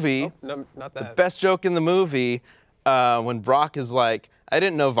the movie. No, not that. Best joke in the movie when Brock is like, I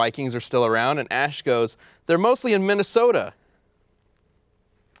didn't know Vikings are still around, and Ash goes, they're mostly in Minnesota.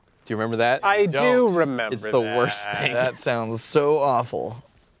 Do you remember that? I do don't. remember It's the worst that. thing. That sounds so awful.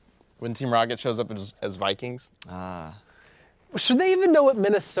 When Team Rocket shows up as Vikings. Should they even know what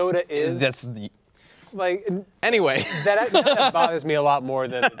Minnesota is? That's the... like Anyway. that bothers me a lot more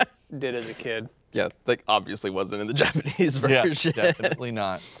than it did as a kid. Yeah, that obviously wasn't in the Japanese Yes, version. definitely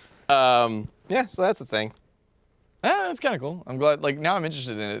not. Yeah, so that's the thing. Yeah, that's kind of cool. I'm glad. Like now, I'm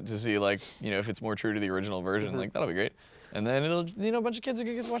interested in it to see, like, you know, if it's more true to the original version. Like that'll be great. And then it'll, you know, a bunch of kids are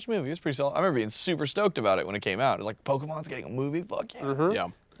gonna get to watch the movie. It's pretty solid. I remember being super stoked about it when it came out. It was like Pokemon's getting a movie. Fuck yeah. Yeah.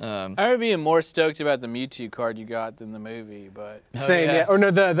 I remember being more stoked about the Mewtwo card you got than the movie, but Same, yeah. yeah. Or no,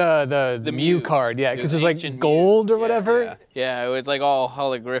 the Mew Mew. card, yeah, It because was there's like ancient Mew. gold or Yeah, whatever. yeah. yeah, it was like all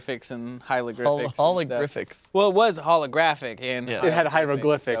holographics and hieroglyphics. and stuff. Holographics. Well, it was holographic and Yeah. It had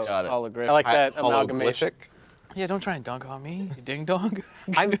hieroglyphics. So Got it's it. holographic. I like that amalgamation. Hologlyphic. Yeah, don't try and dunk on me, you ding dong.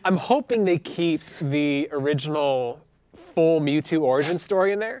 I'm hoping they keep the original full Mewtwo origin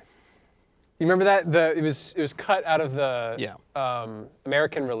story in there. You remember that? It was cut out of the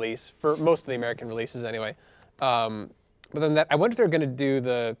American release, for most of the American releases anyway. But then I wonder if they're going to do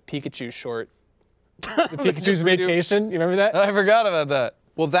the Pikachu short, the Pikachu's Vacation. You remember that? I forgot about that.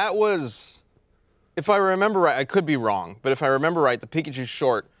 Well, that was, if I remember right, I could be wrong, but if I remember right, the Pikachu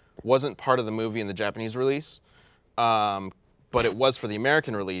short wasn't part of the movie in the Japanese release, but it was for the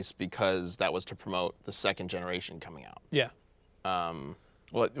American release because that was to promote the second generation coming out. Yeah.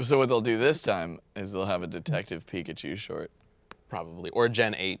 So what they'll do this time is they'll have a Detective Pikachu short. Probably, or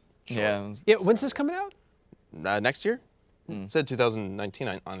Gen 8 short. Yeah. Yeah. When's this coming out? Next year? It said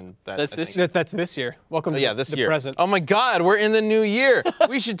 2019 on that. That's I this think. That's this year. Welcome to Yeah, this the year. present. Oh my God, we're in the new year.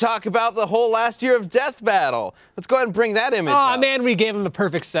 We should talk about the whole last year of Death Battle. Let's go ahead and bring that image Aw, up. man, we gave him the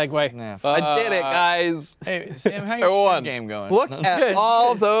perfect segue. Nah, I did it, guys. hey, Sam, how your Everyone, game going? look at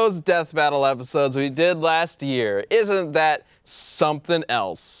all those Death Battle episodes we did last year. Isn't that something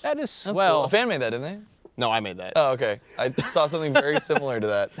else? That is That's swell. cool. A fan made that, didn't they? No, I made that. Oh, okay. I saw something very similar to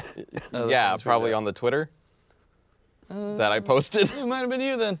that. Yeah, probably on the Twitter that I posted. It might have been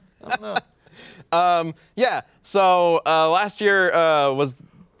you then. I don't know. Yeah, so last year was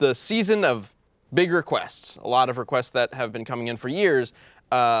the season of big requests. A lot of requests that have been coming in for years.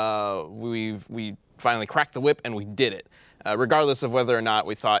 We finally cracked the whip and we did it, regardless of whether or not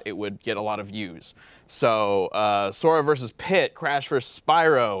we thought it would get a lot of views. So Sora versus Pit, Crash versus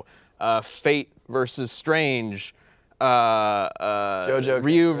Spyro, Fate versus Strange, JoJo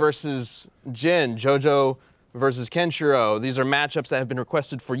Ryu versus Jin, JoJo versus Kenshiro. These are matchups that have been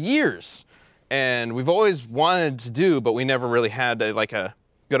requested for years, and we've always wanted to do, but we never really had a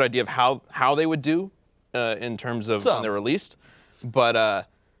good idea of how they would do in terms of when they're released. But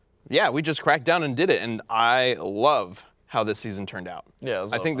yeah, we just cracked down and did it, and I love how this season turned out. Yeah, it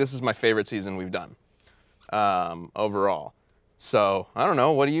was a I lot of think fun. this is my favorite season we've done overall. So I don't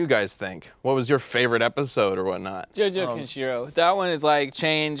know. What do you guys think? What was your favorite episode or whatnot? JoJo Kenshiro. That one is like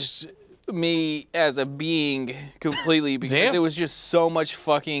changed me as a being completely because Damn. it was just so much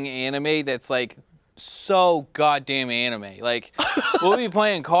fucking anime that's like so goddamn anime. Like we'll be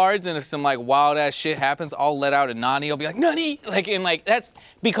playing cards and if some like wild ass shit happens, I'll let out a Nani. I'll be like Nani, like and like that's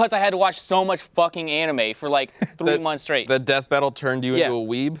because I had to watch so much fucking anime for like 3 months straight. The Death Battle turned you Yeah. into a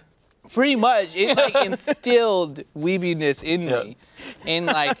weeb? Pretty much, it like instilled weebiness in me, and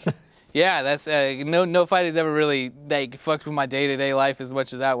like Yeah, that's no fight has ever really like fucked with my day-to-day life as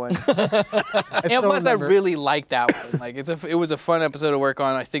much as that one. And still plus, I remember. really liked that one. Like, it was a fun episode to work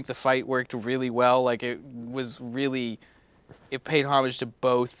on. I think the fight worked really well. Like, it paid homage to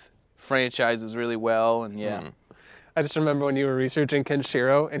both franchises really well, and yeah. I just remember when you were researching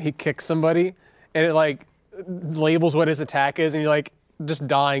Kenshiro and he kicks somebody and it like labels what his attack is and you're like just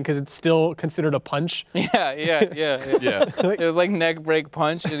dying because it's still considered a punch. Yeah. It was like neck break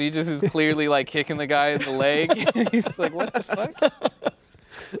punch, and he just is clearly like kicking the guy in the leg. He's like, what the fuck?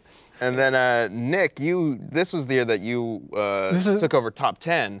 And then Nick, this was the year that you took over top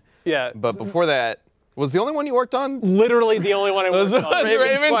 10. Yeah. But before that, was the only one you worked on? Literally the only one I worked on. Was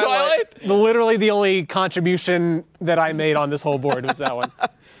Raven Twilight? Literally the only contribution that I made on this whole board was that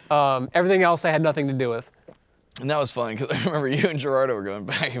one. Everything else I had nothing to do with. And that was fun because I remember you and Gerardo were going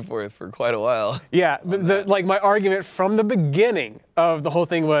back and forth for quite a while. Yeah, like my argument from the beginning of the whole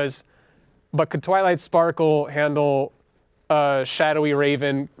thing was, but could Twilight Sparkle handle a shadowy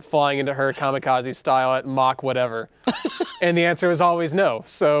Raven flying into her kamikaze style at Mach whatever? And the answer was always no.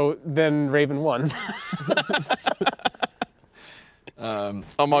 So then Raven won.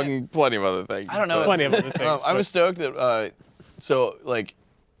 Among plenty of other things. I don't know. Plenty of other things. I was stoked that,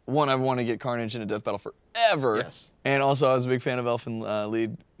 one, I want to get Carnage in a death battle forever. Yes. And also, I was a big fan of Elfin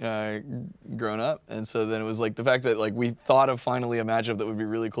Lead growing up. And so then it was like the fact that like we thought of finally a matchup that would be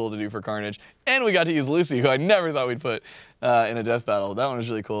really cool to do for Carnage. And we got to use Lucy, who I never thought we'd put in a death battle. That one was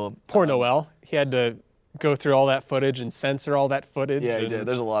really cool. Poor Noel. He had to go through all that footage and censor all that footage. Yeah, he and- did.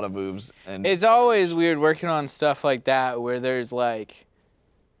 There's a lot of boobs. And It's always weird working on stuff like that where there's like,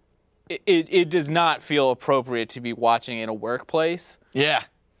 it does not feel appropriate to be watching in a workplace. yeah.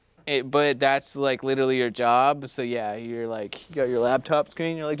 But that's like literally your job. So yeah, you're like, you got your laptop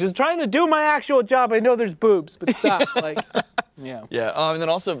screen. You're like, just trying to do my actual job. I know there's boobs, but stop. Like, yeah. Yeah. And then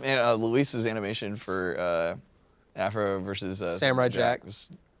also Luis's animation for Afro versus Samurai Jack. was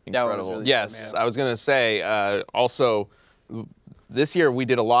That one was incredible. really Yes, I was going to say, also, this year we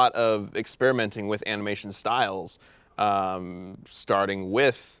did a lot of experimenting with animation styles, starting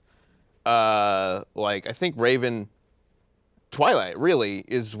with, I think Raven Twilight really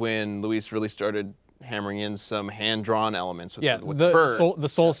is when Luis really started hammering in some hand-drawn elements with, with the bird. The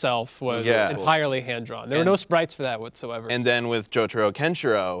soul self was Yeah. entirely hand-drawn. There were no sprites for that whatsoever. And then with Jotaro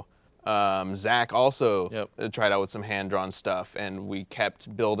Kenshiro, Zach also Yep. tried out with some hand-drawn stuff, and we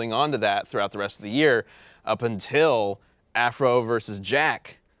kept building onto that throughout the rest of the year up until Afro versus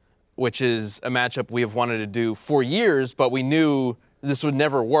Jack, which is a matchup we have wanted to do for years, but we knew this would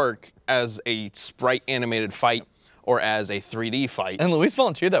never work as a sprite animated fight or as a 3D fight. And Luis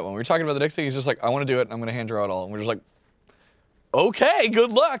volunteered that one. We were talking about the next thing. He's just like, I want to do it. I'm going to hand draw it all. And we're just like, okay,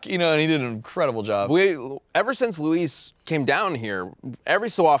 good luck. And he did an incredible job. Ever since Luis came down here, every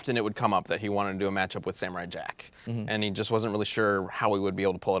so often it would come up that he wanted to do a matchup with Samurai Jack, and he just wasn't really sure how we would be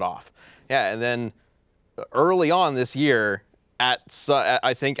able to pull it off. Yeah, and then early on this year,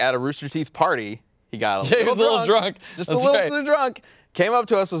 I think at a Rooster Teeth party, he got Yeah, he was a little drunk. just That's a little right. too drunk. Came up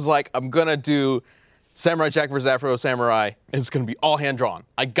to us, was like, "I'm gonna do Samurai Jack versus Afro Samurai. It's gonna be all hand drawn.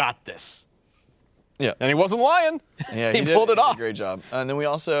 I got this." Yeah. And he wasn't lying. Yeah, he did- pulled it did off. a great job. And then we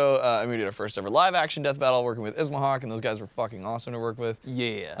also, we did our first ever live action death battle working with Ismahawk, and those guys were fucking awesome to work with.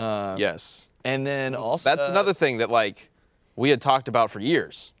 yeah. Yes. And then also, That's another thing that we had talked about for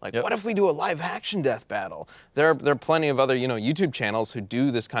years. What if we do a live action death battle? There are plenty of other YouTube channels who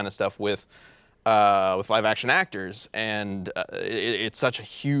do this kind of stuff with live action actors, and it's such a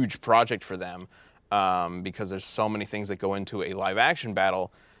huge project for them because there's so many things that go into a live action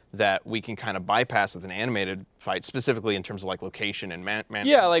battle that we can kind of bypass with an animated fight, specifically in terms of location and man.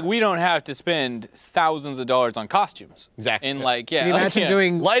 Yeah, we don't have to spend thousands of dollars on costumes. Exactly. And Can you imagine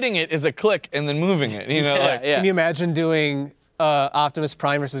doing? lighting it is a click and then moving it. yeah. Can you imagine doing Optimus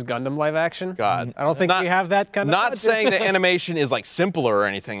Prime versus Gundam live action? God. I don't think we have that kind of. Not budget. saying that animation is simpler or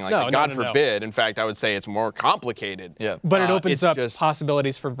anything like No, that. no, God no, no. forbid. In fact, I would say it's more complicated. Yeah. But it opens it's up just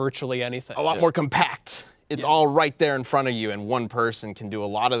possibilities for virtually anything. a lot more compact. It's all right there in front of you, and one person can do a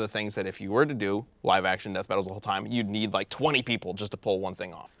lot of the things that if you were to do live action death battles the whole time, you'd need 20 people just to pull one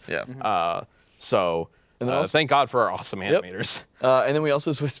thing off. Yeah. Thank God for our awesome animators. And then we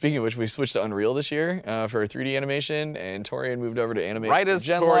also, speaking of which, we switched to Unreal this year for 3D animation, and Torian moved over to animate. Right for as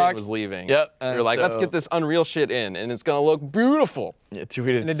Genlock. Torian was leaving, Yep. you're and like, let's so- get this Unreal shit in, and it's gonna look beautiful. Yeah,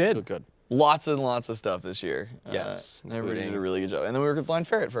 tweeted. And it did. Look good. Lots and lots of stuff this year. Yes, Everybody did including- a really good job. And then we worked with Blind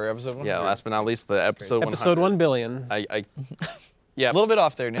Ferret for episode 1. Yeah, last but not least, the episode 100. Episode 1 billion. Yeah, A little bit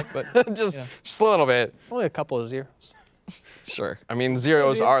off there, Nick, but just a little bit. Only a couple of zeros. sure. I mean,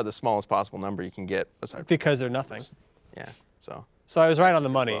 zeros are the smallest possible number you can get. Aside from, Because they're nothing. yeah, so. So I was right on the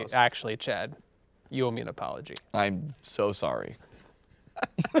money, Close. actually, Chad. You owe me an apology. I'm so sorry.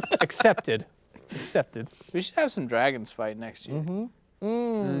 Accepted. Accepted. We should have some dragons fight next year. We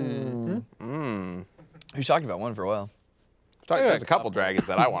talked about one for a while. There's a couple dragons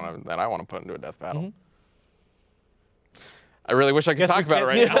that I want to put into a death battle. I really wish I could Guess talk we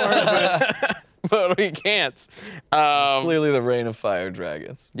about it can't right now, but we can't. Clearly the Reign of Fire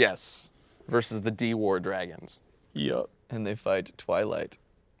dragons. Yes, versus the D-War dragons. Yup. And they fight Twilight.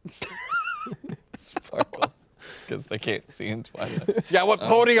 Sparkle. Because they can't see in Twilight. Yeah, what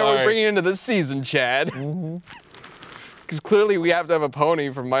pony are we sorry. bringing into this season, Chad? Because clearly we have to have a pony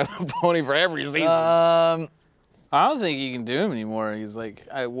for My Little Pony for every season. I don't think you can do him anymore. He's like,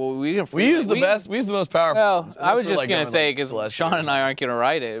 we can. We use the best. We use the most powerful. Well, ones, I unless was we're, just like, gonna going, say like, because Celestial Sean or and I aren't gonna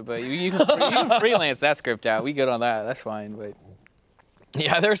write it, but you can freelance that script out. We good on that. That's fine. But something.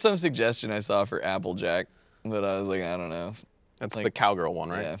 Yeah, there's some suggestion I saw for Applejack, but I was like, I don't know. That's like- the cowgirl one,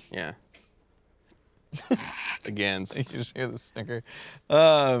 right? Yeah. Against. You just hear the snicker.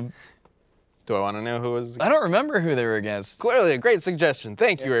 Do I want to know who was? I don't remember who they were against. Clearly a great suggestion.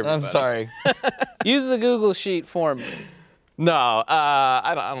 Thank you, everybody. I'm sorry. use the Google sheet for me. No,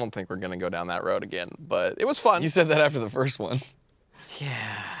 I don't think we're gonna go down that road again. But it was fun. You said that after the first one.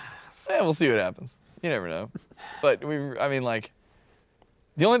 Yeah, we'll see what happens. You never know. But I mean, like,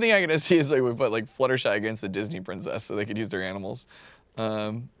 the only thing I can see is like we put like Fluttershy against the Disney princess so they could use their animals.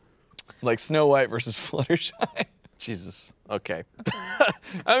 Like Snow White versus Fluttershy. Jesus. Okay.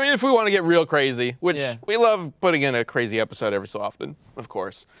 I mean, if we want to get real crazy, which Yeah. we love putting in a crazy episode every so often, of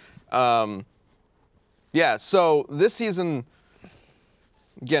course. Yeah, so this season,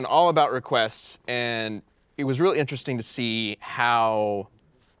 again, all about requests, and it was really interesting to see how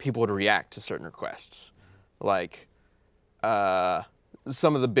people would react to certain requests. Like,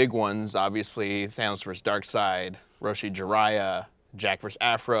 some of the big ones, obviously, Thanos vs. Darkseid, Roshi Jiraiya, Jack vs.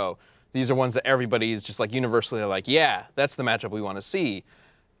 Afro. These are ones that everybody's just like universally like, yeah, that's the matchup we want to see.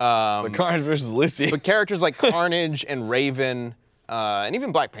 But Carnage versus Lucy. But characters like Carnage and Raven, and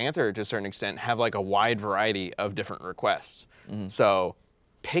even Black Panther to a certain extent, have like a wide variety of different requests. So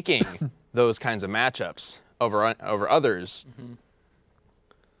picking those kinds of matchups over others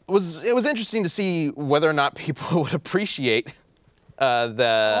was interesting to see whether or not people would appreciate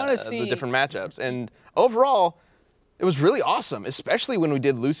the different matchups. And overall, it was really awesome, especially when we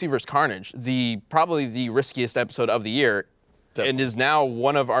did Lucy vs. Carnage, probably the riskiest episode of the year, and is now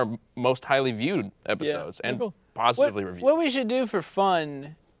one of our most highly viewed episodes and positively reviewed. What we should do for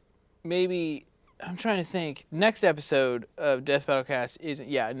fun, maybe, I'm trying to think, next episode of Death Battlecast isn't,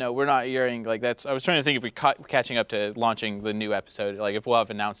 we're not airing, like that's, I was trying to think if we're catching up to launching the new episode, like if we'll have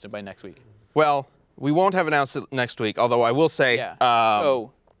announced it by next week. Well, we won't have announced it next week, although I will say, Yeah.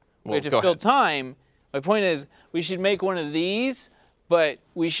 So we have to go fill ahead. time. My point is, we should make one of these, but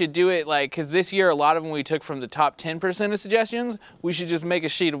we should do it like, because this year a lot of them we took from the top 10% of suggestions. We should just make a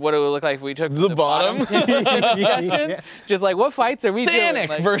sheet of what it would look like if we took The bottom? 10% of suggestions. Just like, what fights are we doing? Sanic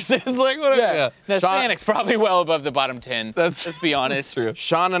Like, versus like whatever. yeah. Now, Sean- Sanic's probably well above the bottom 10. Let's be honest. That's true.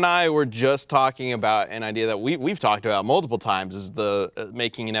 Sean and I were just talking about an idea that we've talked about multiple times, is the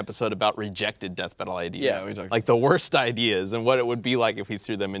making an episode about rejected death battle ideas. Yeah, we talked like the worst ideas and what it would be like if we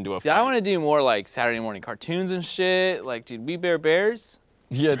threw them into a fight. Yeah, I want to do more like Saturday morning cartoons and shit. Like, dude, We Bear Bears.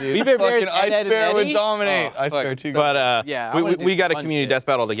 Yeah, dude. We Bear Bears Fucking and Ice Ed Bear and would Eddie? dominate. Oh, Ice fuck. Bear too. But Yeah, I wanna do we got a fun community shit. death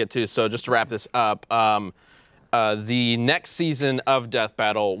battle to get to. So just to wrap this up, the next season of Death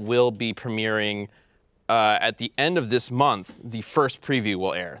Battle will be premiering at the end of this month. The first preview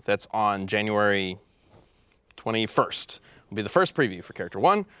will air. That's on January 21st. Will be the first preview for Character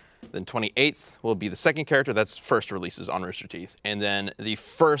 1. Then 28th will be the second character. That's first releases on Rooster Teeth. And then the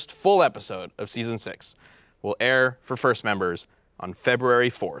first full episode of Season 6 will air for first members on February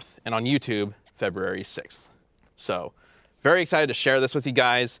 4th. And on YouTube, February 6th. So, very excited to share this with you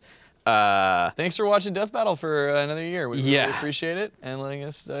guys. Thanks for watching Death Battle for another year. We Yeah. really appreciate it and letting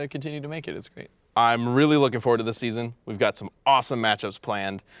us continue to make it. It's great. I'm really looking forward to this season. We've got some awesome matchups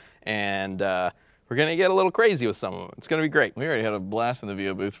planned, and we're going to get a little crazy with some of them. It's going to be great. We already had a blast in the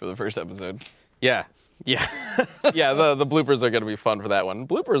VO booth for the first episode. Yeah. Yeah. Yeah, the bloopers are going to be fun for that one.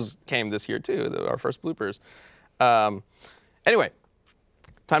 Bloopers came this year, too, our first bloopers. Anyway,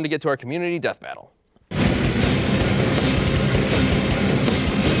 time to get to our community death battle.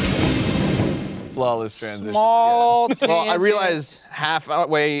 Flawless transition. Small Well, I tangent. realized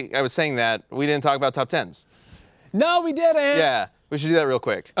halfway I was saying that we didn't talk about top 10s. No, we didn't. Yeah, we should do that real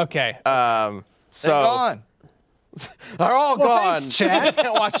quick. Okay. So They're gone. they're all Well, gone. thanks, Chad. I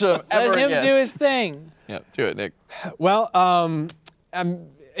can't watch them ever Let him again. do his thing. Yeah, do it, Nick. Well,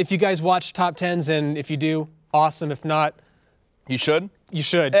 if you guys watch top 10s, and if you do, awesome. If not, You should. You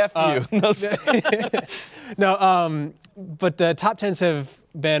should. F you. No, No, but top 10s have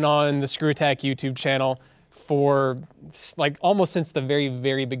been on the Screw Attack YouTube channel for like almost since the very,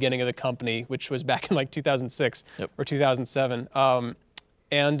 very beginning of the company, which was back in like 2006 or 2007.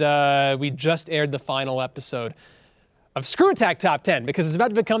 And we just aired the final episode of Screw Attack Top 10 because it's about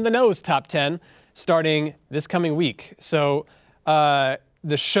to become the Nose Top 10 starting this coming week. So the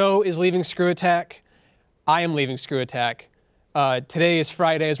show is leaving Screw Attack. I am leaving Screw Attack. Today is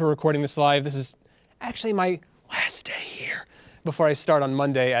Friday as we're recording this live. This is actually my last day here before I start on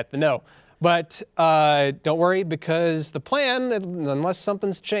Monday at the No. But don't worry, because the plan, unless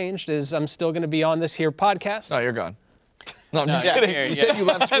something's changed, is I'm still going to be on this here podcast. No, you're gone. No, I'm just Yeah, kidding. here, You said you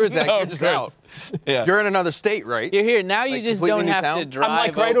left Screw Attack. No, You're just Chris. out. Yeah. You're in another state, right? You're here now. You Like, just completely don't new have to town? drive. I'm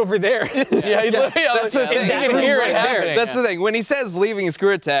like right over there. Yeah, That's the thing. You can hear it Right there. happening. That's the thing. When he says leaving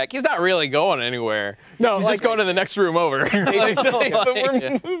Screw Attack, he's not really going anywhere. No, he's like- just going to the next room over. Like, but we're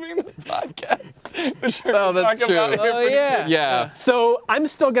moving the podcast. Which we're Oh, gonna that's talk about true. here Oh pretty yeah. yeah. So I'm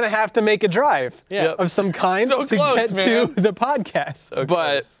still going to have to make a drive Yeah. of some kind So to close, get man. to the podcast. soon.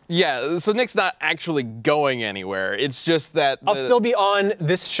 But yeah, so Nick's not actually going anywhere. It's just that I'll still be on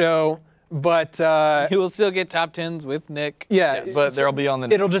this show, but You will still get top 10s with Nick. yeah. But there'll be on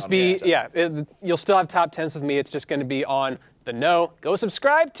the. It'll just on be, the- you'll still have top 10s with me. It's just going to be on the No. Go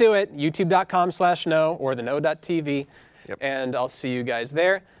subscribe to it, youtube.com/no or the-no.tv. Yep. And I'll see you guys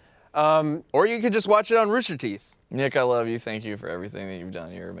there. or you could just watch it on Rooster Teeth. Nick, I love you. Thank you for everything that you've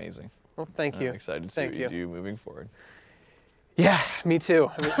done. You're amazing. Well, thank you. I'm excited to see Thank what you do moving forward. Yeah, me too.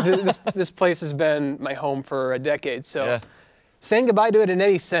 I mean, this place has been my home for a decade, so Yeah. saying goodbye to it in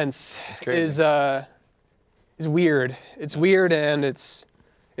any sense crazy. is weird. It's weird and it's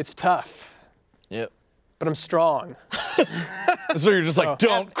tough, Yep. but I'm strong. So you're just like,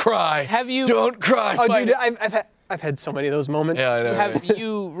 don't cry. Have you- Don't cry. Oh, fight dude, it." I've had so many of those moments. Yeah, I know. Have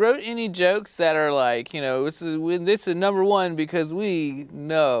you wrote any jokes that are like, this is number one because we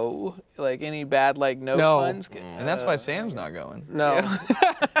know, like any bad like no No. puns? And that's why Sam's not going. No.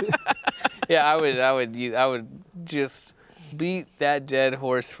 Yeah, I would just beat that dead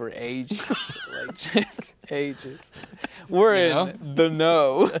horse for ages, like just ages. We're in the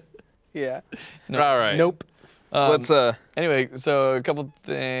no. Yeah. All right. Nope. Let's Anyway, so a couple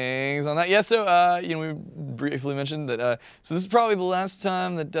things on that. Yeah, so we briefly mentioned that. So this is probably the last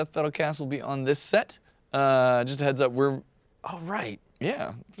time that Death Battle Cast will be on this set. Just a heads up, we're right.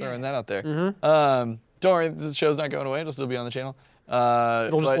 throwing that out there. Don't worry, this show's not going away. It'll still be on the channel.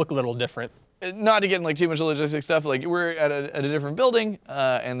 It'll just but- look a little different. not to get in like too much logistic stuff, like we're at a different building,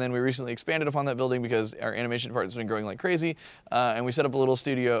 and then we recently expanded upon that building because our animation department's been growing like crazy, and we set up a little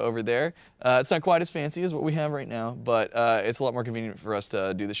studio over there. It's not quite as fancy as what we have right now, but it's a lot more convenient for us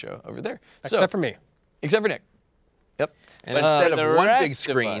to do the show over there. Except for me. Except for Nick. Yep. And instead the of one big rest of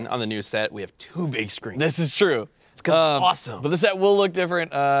screen us. on the new set, we have two big screens. This is true. It's gonna be awesome. But the set will look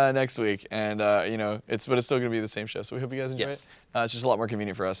different next week, and it's still gonna be the same show. So we hope you guys enjoy Yes. it. It's just a lot more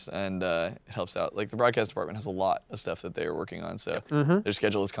convenient for us, and it helps out. Like the broadcast department has a lot of stuff that they are working on, so their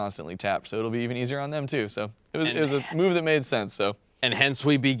schedule is constantly tapped. So it'll be even easier on them too. So it was a move that made sense. So And hence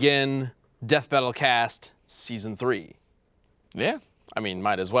we begin Death Battle Cast Season 3. yeah. I mean,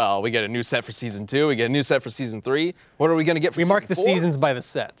 might as well. We get a new set for Season 2. We get a new set for Season 3. What are we going to get for We Season mark the 4? seasons by the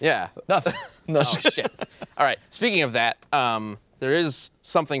sets. Yeah. Nothing. No Oh, shit. All right. Speaking of that, there is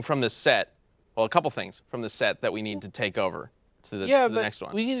something from this set, well, a couple things from this set that we need to take over to the, Yeah, to the but next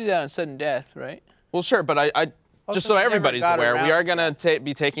one. we can do that on sudden death, right? Well, sure, but I just so we never everybody's got aware, we around are to going to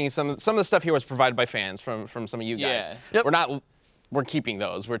be taking some of the stuff here was provided by fans from some of you guys. Yeah. Yep. We're keeping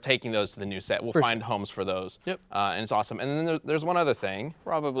those. We're taking those to the new set. We'll find homes for those. Yep. And it's awesome. And then there's one other thing.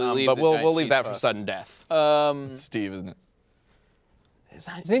 Probably leave but the we'll giant leave that for cheese sudden death. Steve, isn't it?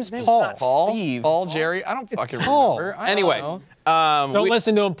 His name's Paul. not Paul. Steve. Paul. Jerry. I don't fucking Paul. remember. I don't Anyway, know. Don't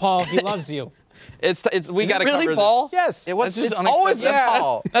listen to him, Paul. He loves you. we Is it got to really cover Paul? this. Yes. It was. That's just It's always been unacceptable.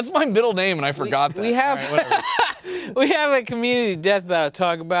 Paul. That's my middle name, and I forgot that. we have- All right, whatever. We have a community death battle to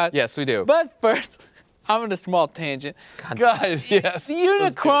talk about. Yes, we do. But first, I'm on a small tangent. God, yes.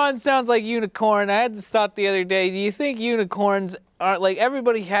 Unicron sounds like unicorn. I had this thought the other day. Do you think unicorns are like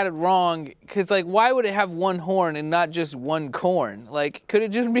everybody had it wrong? Because like, why would it have one horn and not just one corn? Like, could it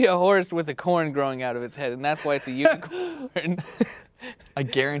just be a horse with a corn growing out of its head, and that's why it's a unicorn? I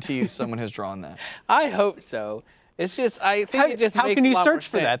guarantee you someone has drawn that. I hope so. It's just I think it just How makes can you a lot more search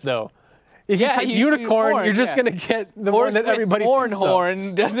for that sense. though? If Yeah, you type you unicorn, corn, you're just yeah. gonna get the Horse one that with everybody corn thinks of.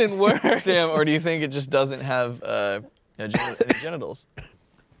 horn doesn't work. Sam, or do you think it just doesn't have any genitals?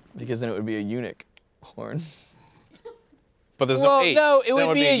 Because then it would be a eunuch horn. But there's Well, no 8. no, it Then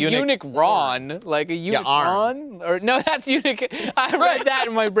would be a eunuch Ron, like a eunuch arm. Ron, or no, that's eunuch. I read that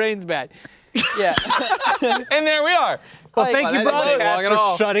and my brain's bad. Yeah, And there we are. Well, Like, thank well, you, that didn't take long broadcast, at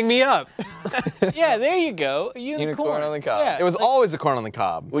all. for shutting me up. yeah. There you go. A unicorn on the cob. Yeah. It was always a corn on the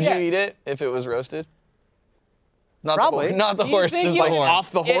cob. Would Yeah. you eat it if it was roasted? Not Probably. The, not the Do you horse, think just you- the Like horn.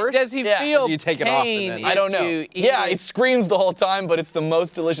 off the horse? Does he Yeah. feel Or do you take it off and pain then- if I don't know. you eat Yeah, it? it screams the whole time, but it's the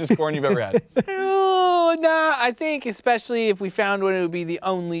most delicious corn you've ever had. Oh, nah, I think especially if we found one, it would be the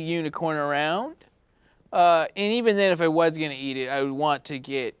only unicorn around. And even then, if I was gonna eat it, I would want to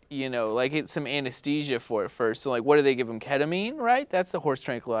get, like get some anesthesia for it first. So like, what do they give them? Ketamine, right? That's the horse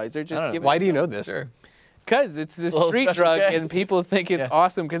tranquilizer. Just don't give know. Why do you know this? Sure. Because it's this a little street special drug, K. and people think it's Yeah.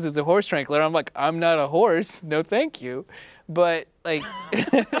 awesome because it's a horse tranquilizer. I'm like, I'm not a horse. No, thank you. But like,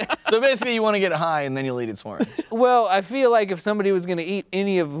 So basically, you want to get high and then you'll eat its horn. well, I feel like if somebody was gonna eat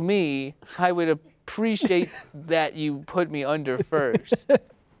any of me, I would appreciate that you put me under first.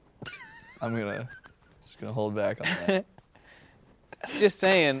 I'm just gonna hold back on that. Just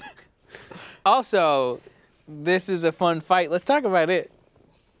saying. Also, this is a fun fight. Let's talk about it.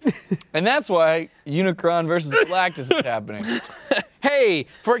 And that's why Unicron versus Galactus is happening. Hey,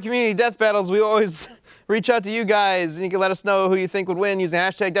 for community death battles, we always reach out to you guys, and you can let us know who you think would win using the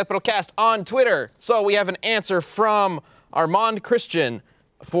hashtag DeathBattleCast on Twitter. So we have an answer from Armand Christian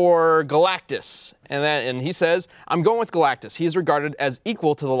for Galactus, and he says, "I'm going with Galactus. He is regarded as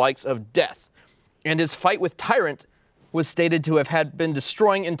equal to the likes of Death, and his fight with Tyrant was stated to have been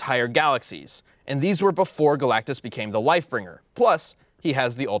destroying entire galaxies, and these were before Galactus became the Lifebringer. Plus, he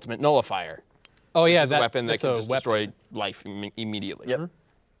has the ultimate nullifier." Oh yeah, It's a weapon that that's can a just weapon. destroy life immediately. Yep.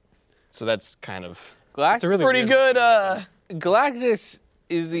 So that's kind of... Galactus, a really Pretty good. Galactus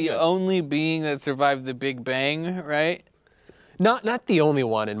is the only being that survived the Big Bang, right? Not the only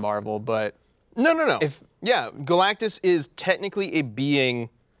one in Marvel, but No. Yeah, Galactus is technically a being,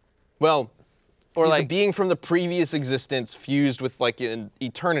 well, Or he's a like- being from the previous existence fused with like an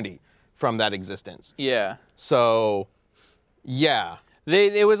eternity from that existence. Yeah. So, yeah.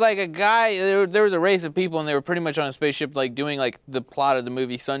 It was like a guy. There was a race of people, and they were pretty much on a spaceship, like doing like the plot of the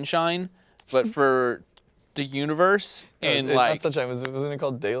movie Sunshine, but for the universe. And It's like, not Sunshine. Wasn't it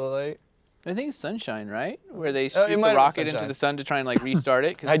called Daylight? I think it's Sunshine, right? Where they it shoot might have the been rocket into Sunshine. the sun to try and like restart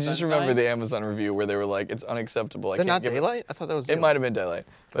it. 'cause I it's just sunshine. remember the Amazon review where they were like, "It's unacceptable." Is that not Daylight? I thought that was It might have been Daylight,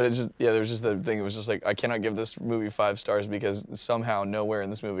 but it just there was just the thing. It was just like, I cannot give this movie 5 stars because somehow nowhere in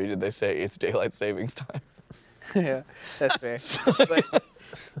this movie did they say it's daylight savings time. Yeah, that's fair. But,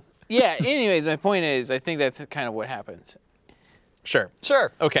 yeah. Anyways, my point is, I think that's kind of what happens. Sure.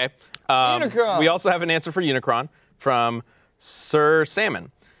 Sure. Okay. Unicron. We also have an answer for Unicron from Sir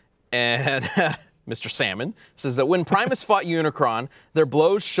Salmon. And Mr. Salmon says that when Primus fought Unicron, their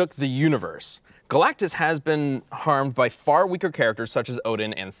blows shook the universe. Galactus has been harmed by far weaker characters such as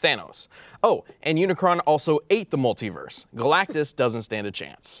Odin and Thanos. Oh, and Unicron also ate the multiverse. Galactus doesn't stand a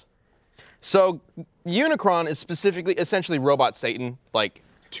chance. So Unicron is essentially Robot Satan, like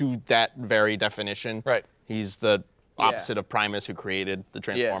to that very definition. Right. He's the opposite of Primus, who created the Yeah.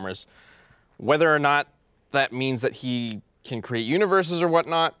 Transformers. Whether or not that means that he can create universes or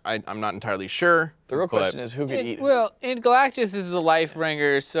whatnot, I'm not entirely sure. The real but- question is who could eat who? Well, and Galactus is the life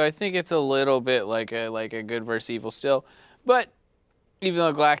bringer, so I think it's a little bit like a good versus evil still. But even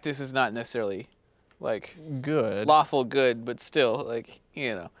though Galactus is not necessarily like good. lawful good, but still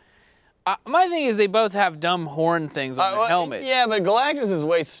my thing is they both have dumb horn things on their Well, helmet. Yeah, but Galactus is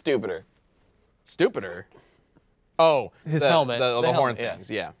way stupider. Stupider. Oh, His the, helmet. The, The horn helmet, yeah.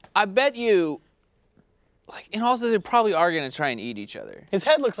 things, yeah. I bet you, and also they probably are gonna try and eat each other. His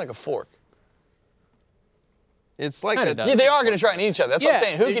head looks like a fork. It's like Kinda a, does. Yeah, they are going to try and eat each other. That's what I'm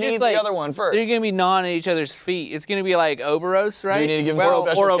saying. Who they're can just eat like- the other one first? They're gonna be gnawing at each other's feet. It's gonna be like Ouroboros, right? need to give them some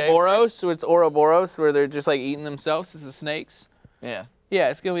special K Ouroboros, so it's Ouroboros, where they're just like eating themselves as the snakes. Yeah. Yeah,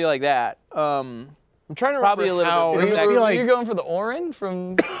 it's gonna be like that. I'm trying to Probably remember a little how... bit Are Exactly. you, like- you're going for the Orin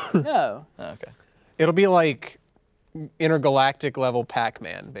from? No. Oh, okay. it'll be like intergalactic level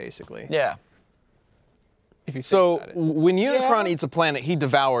Pac-Man, basically. Yeah. If you think So about it. when Unicron Yeah. eats a planet, he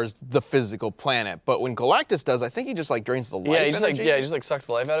devours the physical planet. But when Galactus does, I think he just like drains the life Yeah, he just energy. he just like sucks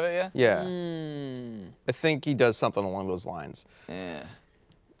the life out of it. Yeah. Yeah. I think he does something along those lines. Yeah.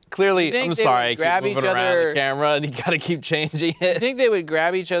 Clearly, think I'm they sorry, would I keep grab moving each around other- the camera, and you gotta keep changing I it. think they would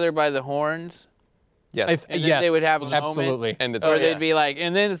grab each other by the horns, Yes. and then they would have a moment. absolutely. and it's or Oh, yeah. they'd be like,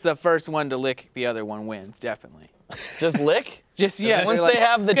 and then it's the first one to lick the other one wins, definitely. Just lick. Just yeah. Once they're like- they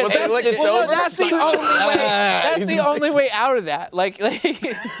have the Because taste, they lick it's it- Well, no, over. that's the only way. That's you the just- only way out of that. Like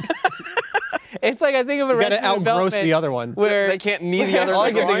It's like I think of a You gotta Arrested outgross Development the other one. Where They can't knee the other. All I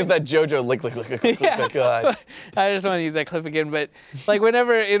leg can think line? is that JoJo lick. Yeah. God. I just want to use that clip again, but like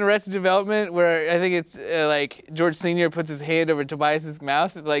whenever in Arrested Development, where I think it's like George Sr. puts his hand over Tobias's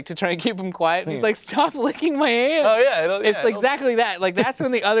mouth, like to try and keep him quiet. And he's like, "Stop licking my hand." Oh yeah, It's exactly that. Like that's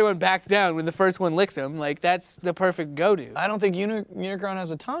when the other one backs down when the first one licks him. Like that's the perfect go-to. I don't think Unicron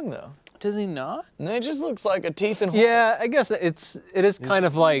has a tongue though. Does he not? No, it just looks like a teeth and hole. Yeah, I guess it is kind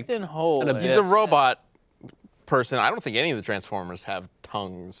of like Thin hole. an He's a robot person. I don't think any of the Transformers have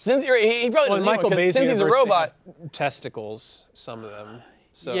tongues. Since he probably doesn't Michael need one, 'cause Bay's since he's a universe, they robot. have testicles, some of them.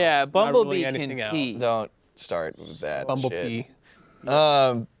 So Yeah, not Bumblebee ruling anything can out. pee. Don't start with that. Bumblebee. Shit.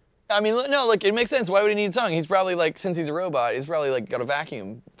 I mean, no, look, it makes sense. Why would he need a tongue? He's probably like, since he's a robot, he's probably like got a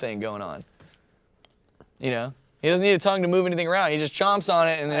vacuum thing going on. You know, he doesn't need a tongue to move anything around. He just chomps on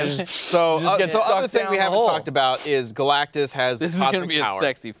it and then just So, just gets so other sucked thing down we the haven't hole. talked about is Galactus has This the is cosmic gonna be power. a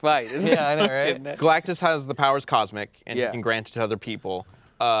sexy fight, isn't it? Yeah, I know, right? Galactus has the powers cosmic, and Yeah. he can grant it to other people.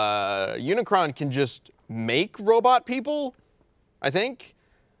 Unicron can just make robot people, I think.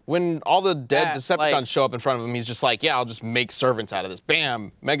 When all the dead Yeah, Decepticons like- show up in front of him, he's just like, yeah, I'll just make servants out of this.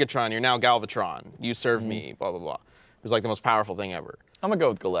 Bam, Megatron, you're now Galvatron. You serve me, blah, blah, blah. It was like the most powerful thing ever. I'm gonna go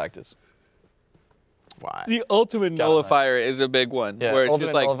with Galactus. Why? The ultimate Got it, nullifier is a big one. Yeah, where it's ultimate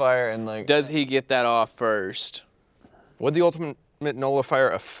just like, nullifier and like. does he get that off first? Would the ultimate nullifier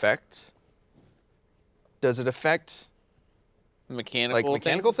affect? Does it affect Mechanical like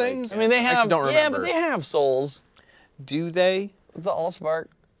mechanical things? things? I mean, they I actually have. don't Yeah, remember. but they have souls. Do they? The Allspark.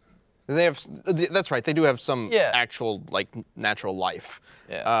 They have. That's right. They do have some Yeah. actual like natural life.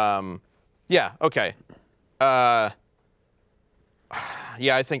 Yeah. Yeah. Okay.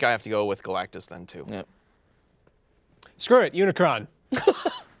 Yeah, I think I have to go with Galactus then too. Yep. Screw it, Unicron.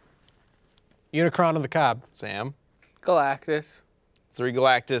 Unicron on the cob. Sam, Galactus. 3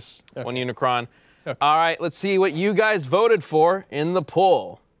 Galactus, 1 Unicron. All right, let's see what you guys voted for in the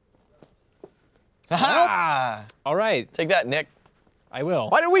poll. Ah! All right, Take that, Nick. I will.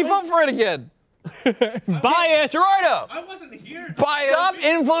 Why did we vote for it again? Bias. Gerardo! I wasn't here Bias. Stop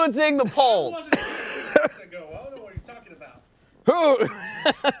influencing the polls. ago. I don't know what you're talking about. Who?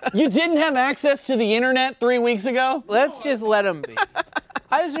 You didn't have access to the internet 3 weeks ago? Let's just let him be.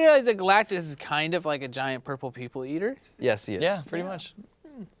 I just realized that Galactus is kind of like a giant purple people eater. Yes, he is. Yeah, pretty much.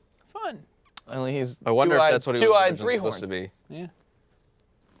 Fun. Only he's I wonder if two-eyed, that's what he was two-eyed, originally supposed to three-horned. be. Yeah.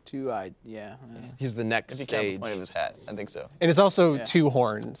 Two-eyed, yeah. He's the next If you count the stage. point of his hat, I think so. And it's also 2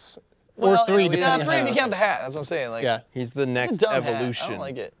 horns. Well, or 3, it's depending not on 3 if how- you count the hat. That's what I'm saying. Like, Yeah. He's the it's next a dumb evolution. hat. I don't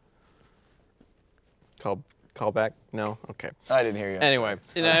like it. Call back? No? Okay. I didn't hear you. Anyway.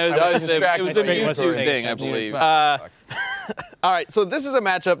 You know, I was it was distracted a by you. Mewtwo Paying thing, I attention. believe. All right, so this is a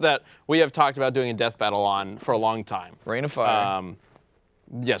matchup that we have talked about doing a death battle on for a long time. Rain of Fire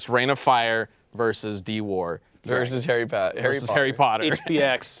Yes, Reign of Fire versus D-War. versus Harry Potter. Versus Harry Potter.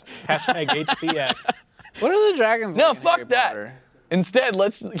 HPX. Hashtag HPX. What are the dragons? No, like in fuck Harry that. Potter? Instead,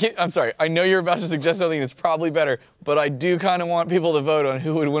 I'm sorry, I know you're about to suggest something that's probably better, but I do kind of want people to vote on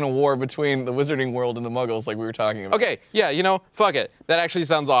who would win a war between the Wizarding World and the Muggles like we were talking about. Okay, yeah, you know, fuck it. That actually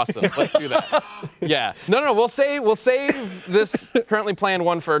sounds awesome. Let's do that. Yeah. No, we'll save this currently planned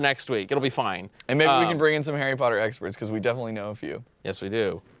one for next week. It'll be fine. And maybe we can bring in some Harry Potter experts because we definitely know a few. Yes, we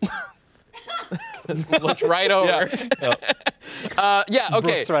do. Look right over. Yeah, okay.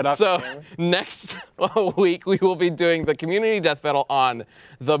 Brooks right off So the camera. next week we will be doing the community death battle on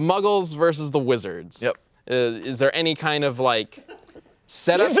the Muggles versus the Wizards. Yep. Is there any kind of like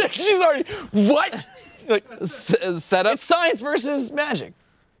setup? She's already, what? Like, Setup it's science versus magic.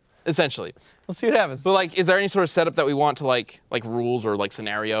 essentially. Let's see what happens. But like, is there any sort of setup that we want to like rules or like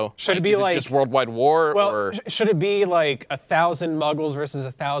scenario? Should it Like, be is like- just worldwide war Well, or? should it be like 1,000 Muggles versus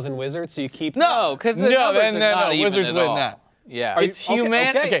 1,000 Wizards? So you keep No, because the numbers are not even Wizards at win all. that. Yeah. It's okay,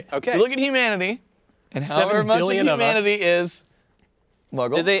 humanity. okay. You look at humanity, and 7 however much of billion of us. humanity is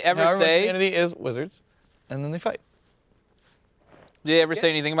Muggle. Did they ever however much say- humanity is Wizards, and then they fight. Did they ever say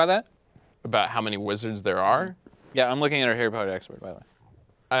anything about that? About how many wizards there are? Yeah, I'm looking at our Harry Potter expert, by the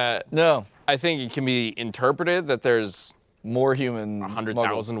way. No, I think it can be interpreted that there's more human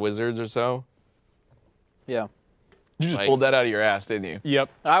 100,000 wizards or so. Yeah. You just like- pulled that out of your ass, didn't you? Yep.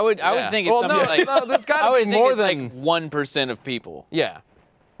 I would Yeah. think it's Well, something like no, there's got I to would be think more it's than like 1% of people. yeah.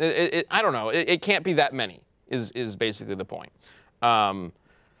 I don't know. It can't be that many. Is basically the point.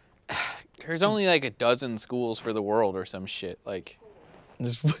 There's only like a dozen schools for the world or some shit. Like,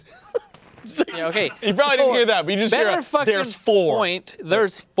 Just- yeah, okay. You probably didn't hear that, but you just hear Better fucking there's 4. point.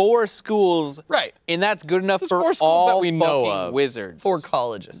 There's 4 schools. Right. And that's good enough for 4 schools all that we know fucking of. wizards. 4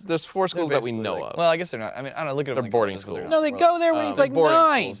 colleges. There's 4 schools that we Basically, know like- of. Well, I guess they're not. I mean, I don't know. Look at them. They're like boarding colleges, but they're schools. No, not they world- go there when he's like boarding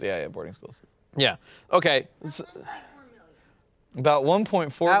 9. schools. Yeah, boarding schools. Yeah. Okay. About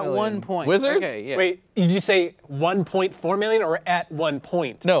 1.4 At million. 1 point. Wizards? Okay, yeah. Wait, did you say 1.4 million or at 1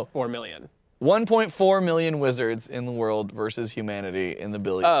 point? No. 4 million. 1.4 million wizards in the world versus humanity in the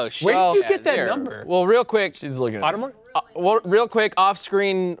billions. Oh, shit. Where did you Yeah, get that there. number? Well, real quick, She's looking at it. Pottermore? real quick,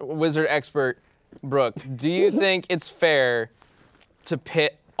 off-screen wizard expert, Brooke, do you think it's fair to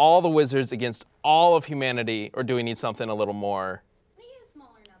pit all the wizards against all of humanity, or do we need something a little more We get a smaller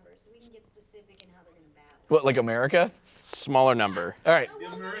number so we can get specific in how they're going to battle. What, like America? smaller number? All right.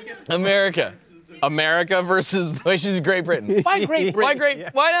 America. America versus Wait, she's Great Britain. Why Great Britain? Why great?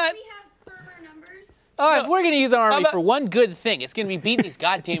 Why not? We have firmer numbers. Oh, if we're gonna use our army about- for one good thing, it's gonna be beating these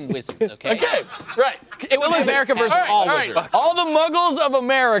goddamn wizards, okay? Okay, right. It was America versus all wizards. All the muggles of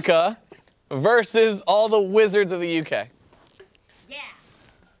America versus all the wizards of the UK. Yeah.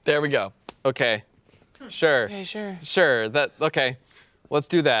 There we go. Okay. Sure. Okay, sure. Sure. That okay. Let's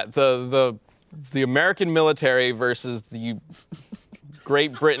do that. The American military versus the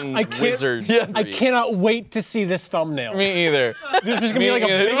Great Britain wizard. I cannot wait to see this thumbnail. Me either. This is gonna be like a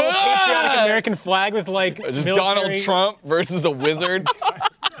Me big either. old patriotic American flag with like Just military- Donald Trump versus a wizard.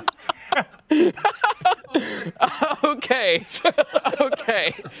 Okay.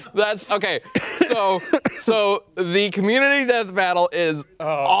 Okay. That's okay. So the community death battle is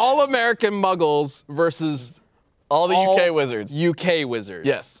all American muggles versus All the all UK wizards. UK wizards.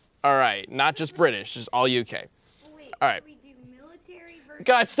 Yes. All right. Not just British, just all UK. Well, wait, All right. we do military versus...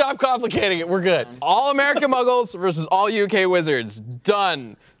 God, stop complicating it. We're good. All American muggles versus all UK wizards.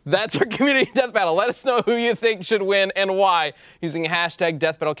 Done. That's our community death battle. Let us know who you think should win and why using hashtag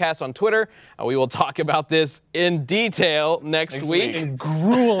DeathBattleCast on Twitter. We will talk about this in detail next week. in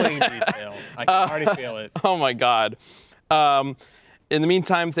grueling detail. I can already feel it. Oh my God. In the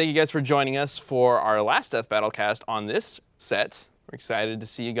meantime, thank you guys for joining us for our last Death Battle cast on this set. We're excited to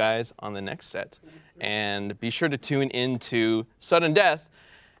see you guys on the next set. And be sure to tune into Sudden Death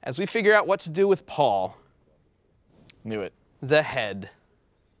as we figure out what to do with Paul, Knew it. the head.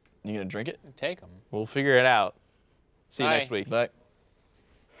 You gonna drink it? Take them. We'll figure it out. See you Bye. next week. Bye.